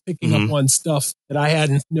I was picking up on stuff that I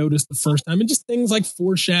hadn't noticed the first time, and just things like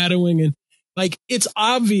foreshadowing and it's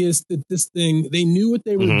obvious that this thing, they knew what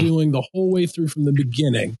they were doing the whole way through from the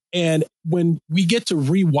beginning. And when we get to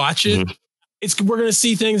rewatch it, we're going to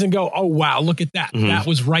see things and go, oh, wow, look at that. That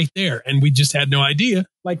was right there. And we just had no idea.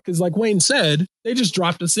 Because like Wayne said, they just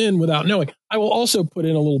dropped us in without knowing. I will also put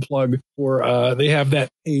in a little plug for, they have that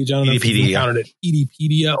page. I don't know if you counted it,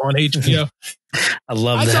 e83 on HBO. I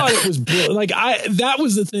love that. I thought it was brilliant. That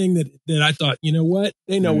was the thing that I thought, you know what?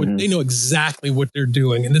 They know exactly what they're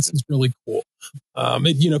doing. And this is really cool.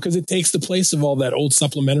 Because it takes the place of all that old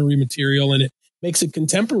supplementary material and it makes it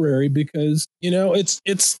contemporary because,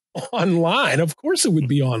 it's online. Of course it would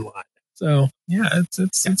be online. So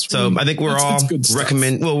it's so really, I think we're all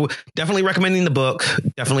definitely recommending the book,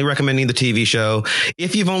 definitely recommending the TV show.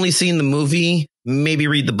 If you've only seen the movie, maybe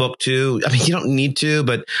read the book too. I mean, you don't need to,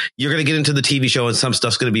 but you're going to get into the TV show and some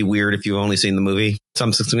stuff's going to be weird if you've only seen the movie.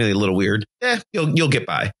 Some stuff's going to be a little weird. You'll get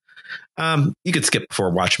by. You could skip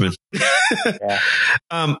before Watchmen. But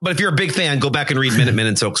if you're a big fan, go back and read Minutemen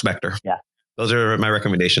and Silk Spectre. Yeah. Those are my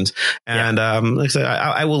recommendations. And like I said,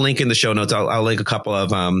 I will link in the show notes. I'll link a couple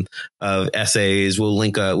of essays. We'll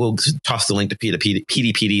toss the link to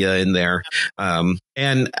PDpedia in there.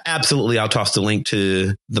 And absolutely, I'll toss the link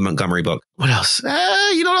to the Montgomery book. What else? You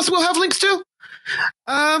know what else we'll have links to?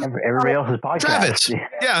 Everybody else's podcast.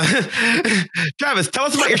 Travis. Travis, tell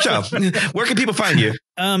us about your show. Where can people find you?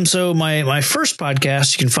 So my first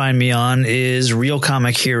podcast you can find me on is Real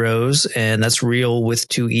Comic Heroes, and that's real with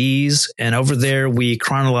 2 E's. And over there, we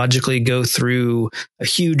chronologically go through a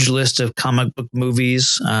huge list of comic book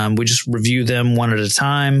movies. We just review them one at a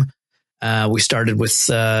time. We started with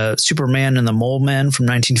Superman and the Mole Men from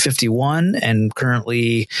 1951, and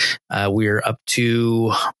currently we're up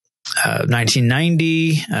to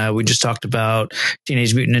 1990. We just talked about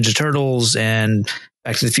Teenage Mutant Ninja Turtles and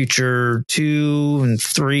Back to the Future 2 and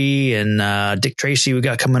 3 and Dick Tracy we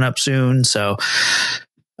got coming up soon. So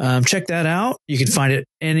check that out. You can find it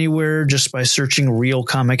anywhere just by searching Real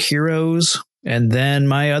Comic Heroes. And then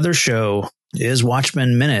my other show, is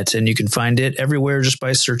Watchmen Minute, and you can find it everywhere just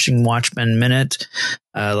by searching Watchmen Minute.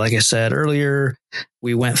 Like I said earlier,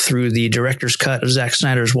 we went through the director's cut of Zack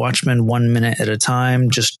Snyder's Watchmen 1 minute at a time,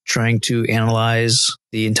 just trying to analyze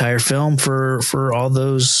the entire film for all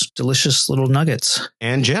those delicious little nuggets.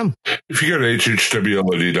 And Jim, if you go to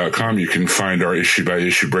hhwlod.com, you can find our issue by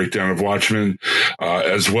issue breakdown of Watchmen,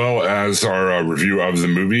 as well as our review of the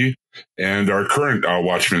movie and our current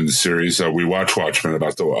Watchmen series. We watch Watchmen,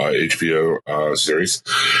 about the HBO series.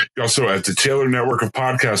 Also at the Taylor Network of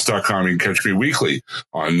Podcast.com, you can catch me weekly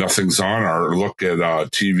on Nothing's On, our look at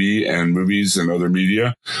TV and movies and other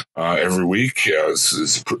media every week.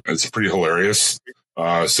 It's pretty hilarious.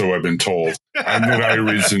 So I've been told. I'm the guy who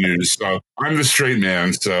reads the news. I'm the straight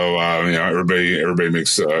man, so everybody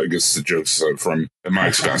makes gets the jokes from at my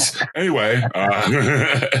expense. Anyway,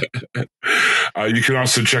 you can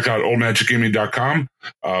also check out oldmagicgaming.com.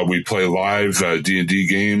 We play live D&D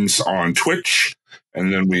games on Twitch.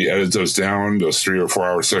 And then we edit those 3 or 4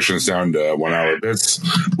 hour sessions down to 1 hour bits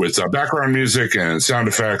with background music and sound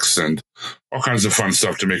effects and all kinds of fun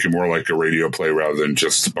stuff to make it more like a radio play rather than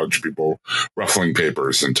just a bunch of people ruffling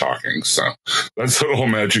papers and talking. So that's at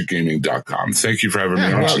oldmagicgaming.com. Thank you for having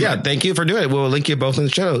me on. Yeah, thank you for doing it. We'll link you both in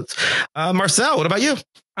the show notes. Marcel, what about you?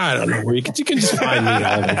 I don't know where you can just find me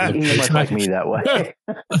all over. You must like me that way.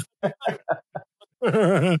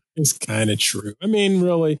 It's kind of true. I mean,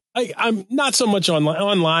 really, I'm not so much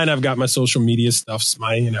online. I've got my social media stuffs.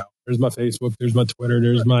 There's my Facebook, there's my Twitter,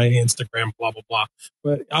 there's my Instagram, blah blah blah.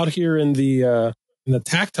 But out here in the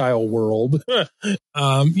tactile world,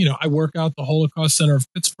 I work out the Holocaust Center of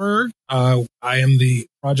Pittsburgh. I am the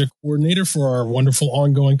project coordinator for our wonderful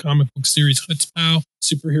ongoing comic book series, Chutzpah,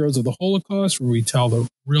 Superheroes of the Holocaust, where we tell the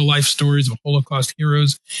real life stories of Holocaust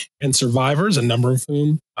heroes and survivors, a number of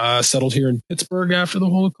whom settled here in Pittsburgh after the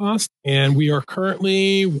Holocaust. And we are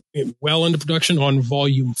currently well into production on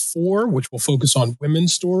volume 4, which will focus on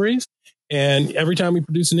women's stories. And every time we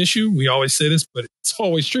produce an issue, we always say this, but it's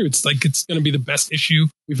always true. It's like it's going to be the best issue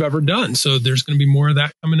we've ever done. So there's going to be more of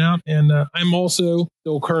that coming out. And I'm also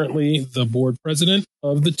still currently the board president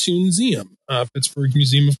of the Toonseum, Pittsburgh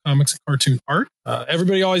Museum of Comics and Cartoon Art.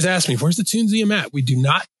 Everybody always asks me, where's the Toonseum at? We do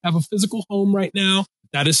not have a physical home right now.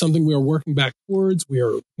 That is something we are working back towards. We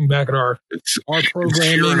are looking back at our programming. It's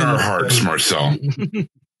here in our hearts, Marcel.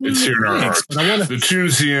 It's here in our hearts. The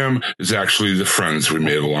Toonseum is actually the friends we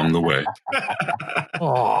made along the way.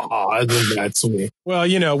 Oh, that's sweet. Well,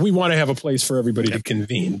 we want to have a place for everybody to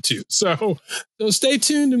convene too. So stay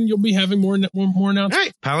tuned, and you'll be having more announcements. All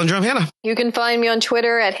right, Palindrome Hannah. You can find me on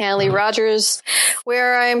Twitter at Hanley Rogers,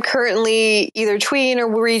 where I'm currently either tweeting or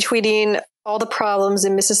retweeting all the problems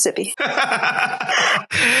in Mississippi.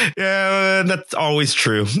 Yeah, that's always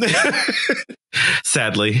true.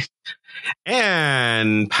 Sadly.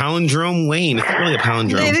 And Palindrome Wayne. It's really a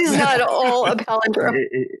palindrome. It is not all a palindrome.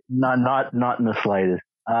 Not in the slightest.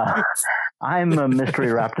 I'm a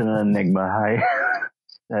mystery wrapped in an enigma.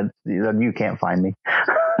 You can't find me.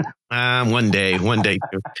 One day too.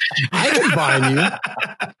 I can find you.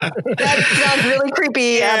 That sounds really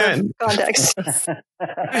creepy out of context.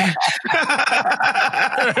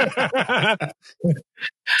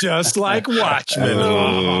 Just like Watchmen.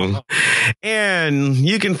 Oh. And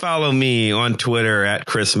you can follow me on Twitter at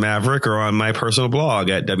Chris Maverick or on my personal blog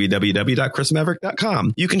at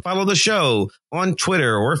www.chrismaverick.com. You can follow the show on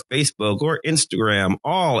Twitter or Facebook or Instagram,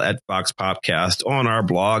 all at Vox Popcast, on our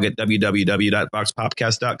blog at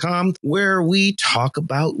www.voxpopcast.com, where we talk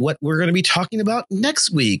about what we're going to be talking about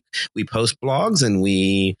next week. We post blogs and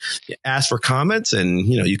we ask for comments, and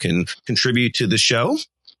you can contribute to the show.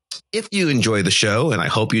 If you enjoy the show, and I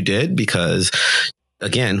hope you did, because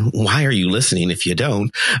again, why are you listening if you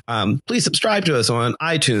don't? Please subscribe to us on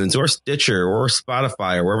iTunes or Stitcher or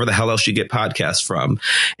Spotify or wherever the hell else you get podcasts from.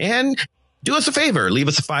 And do us a favor, leave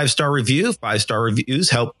us a 5-star review. 5-star reviews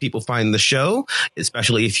help people find the show,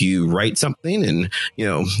 especially if you write something and,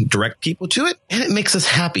 direct people to it. And it makes us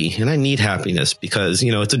happy. And I need happiness because,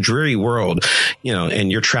 it's a dreary world,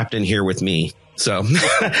 and you're trapped in here with me. So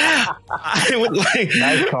I would like,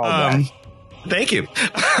 nice call, thank you.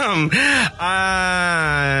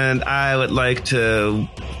 And I would like to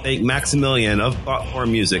thank Maximilian of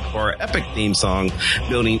Thoughtform Music for our epic theme song,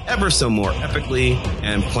 building ever so more epically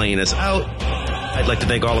and playing us out. I'd like to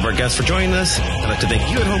thank all of our guests for joining us. I'd like to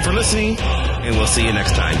thank you at home for listening, and we'll see you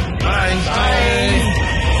next time. Bye.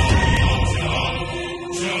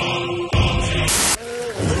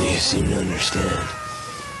 None of you seem to understand.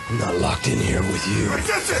 I'm not locked in here with you.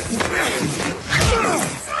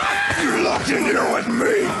 You're locked in here with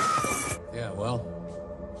me. Yeah, well,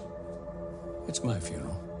 it's my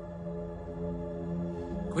funeral.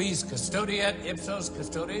 Quis custodiet ipsos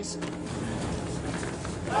custodes?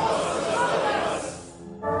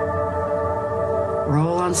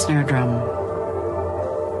 Roll on snare drum.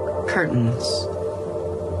 Curtains.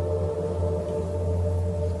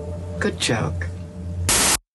 Good joke.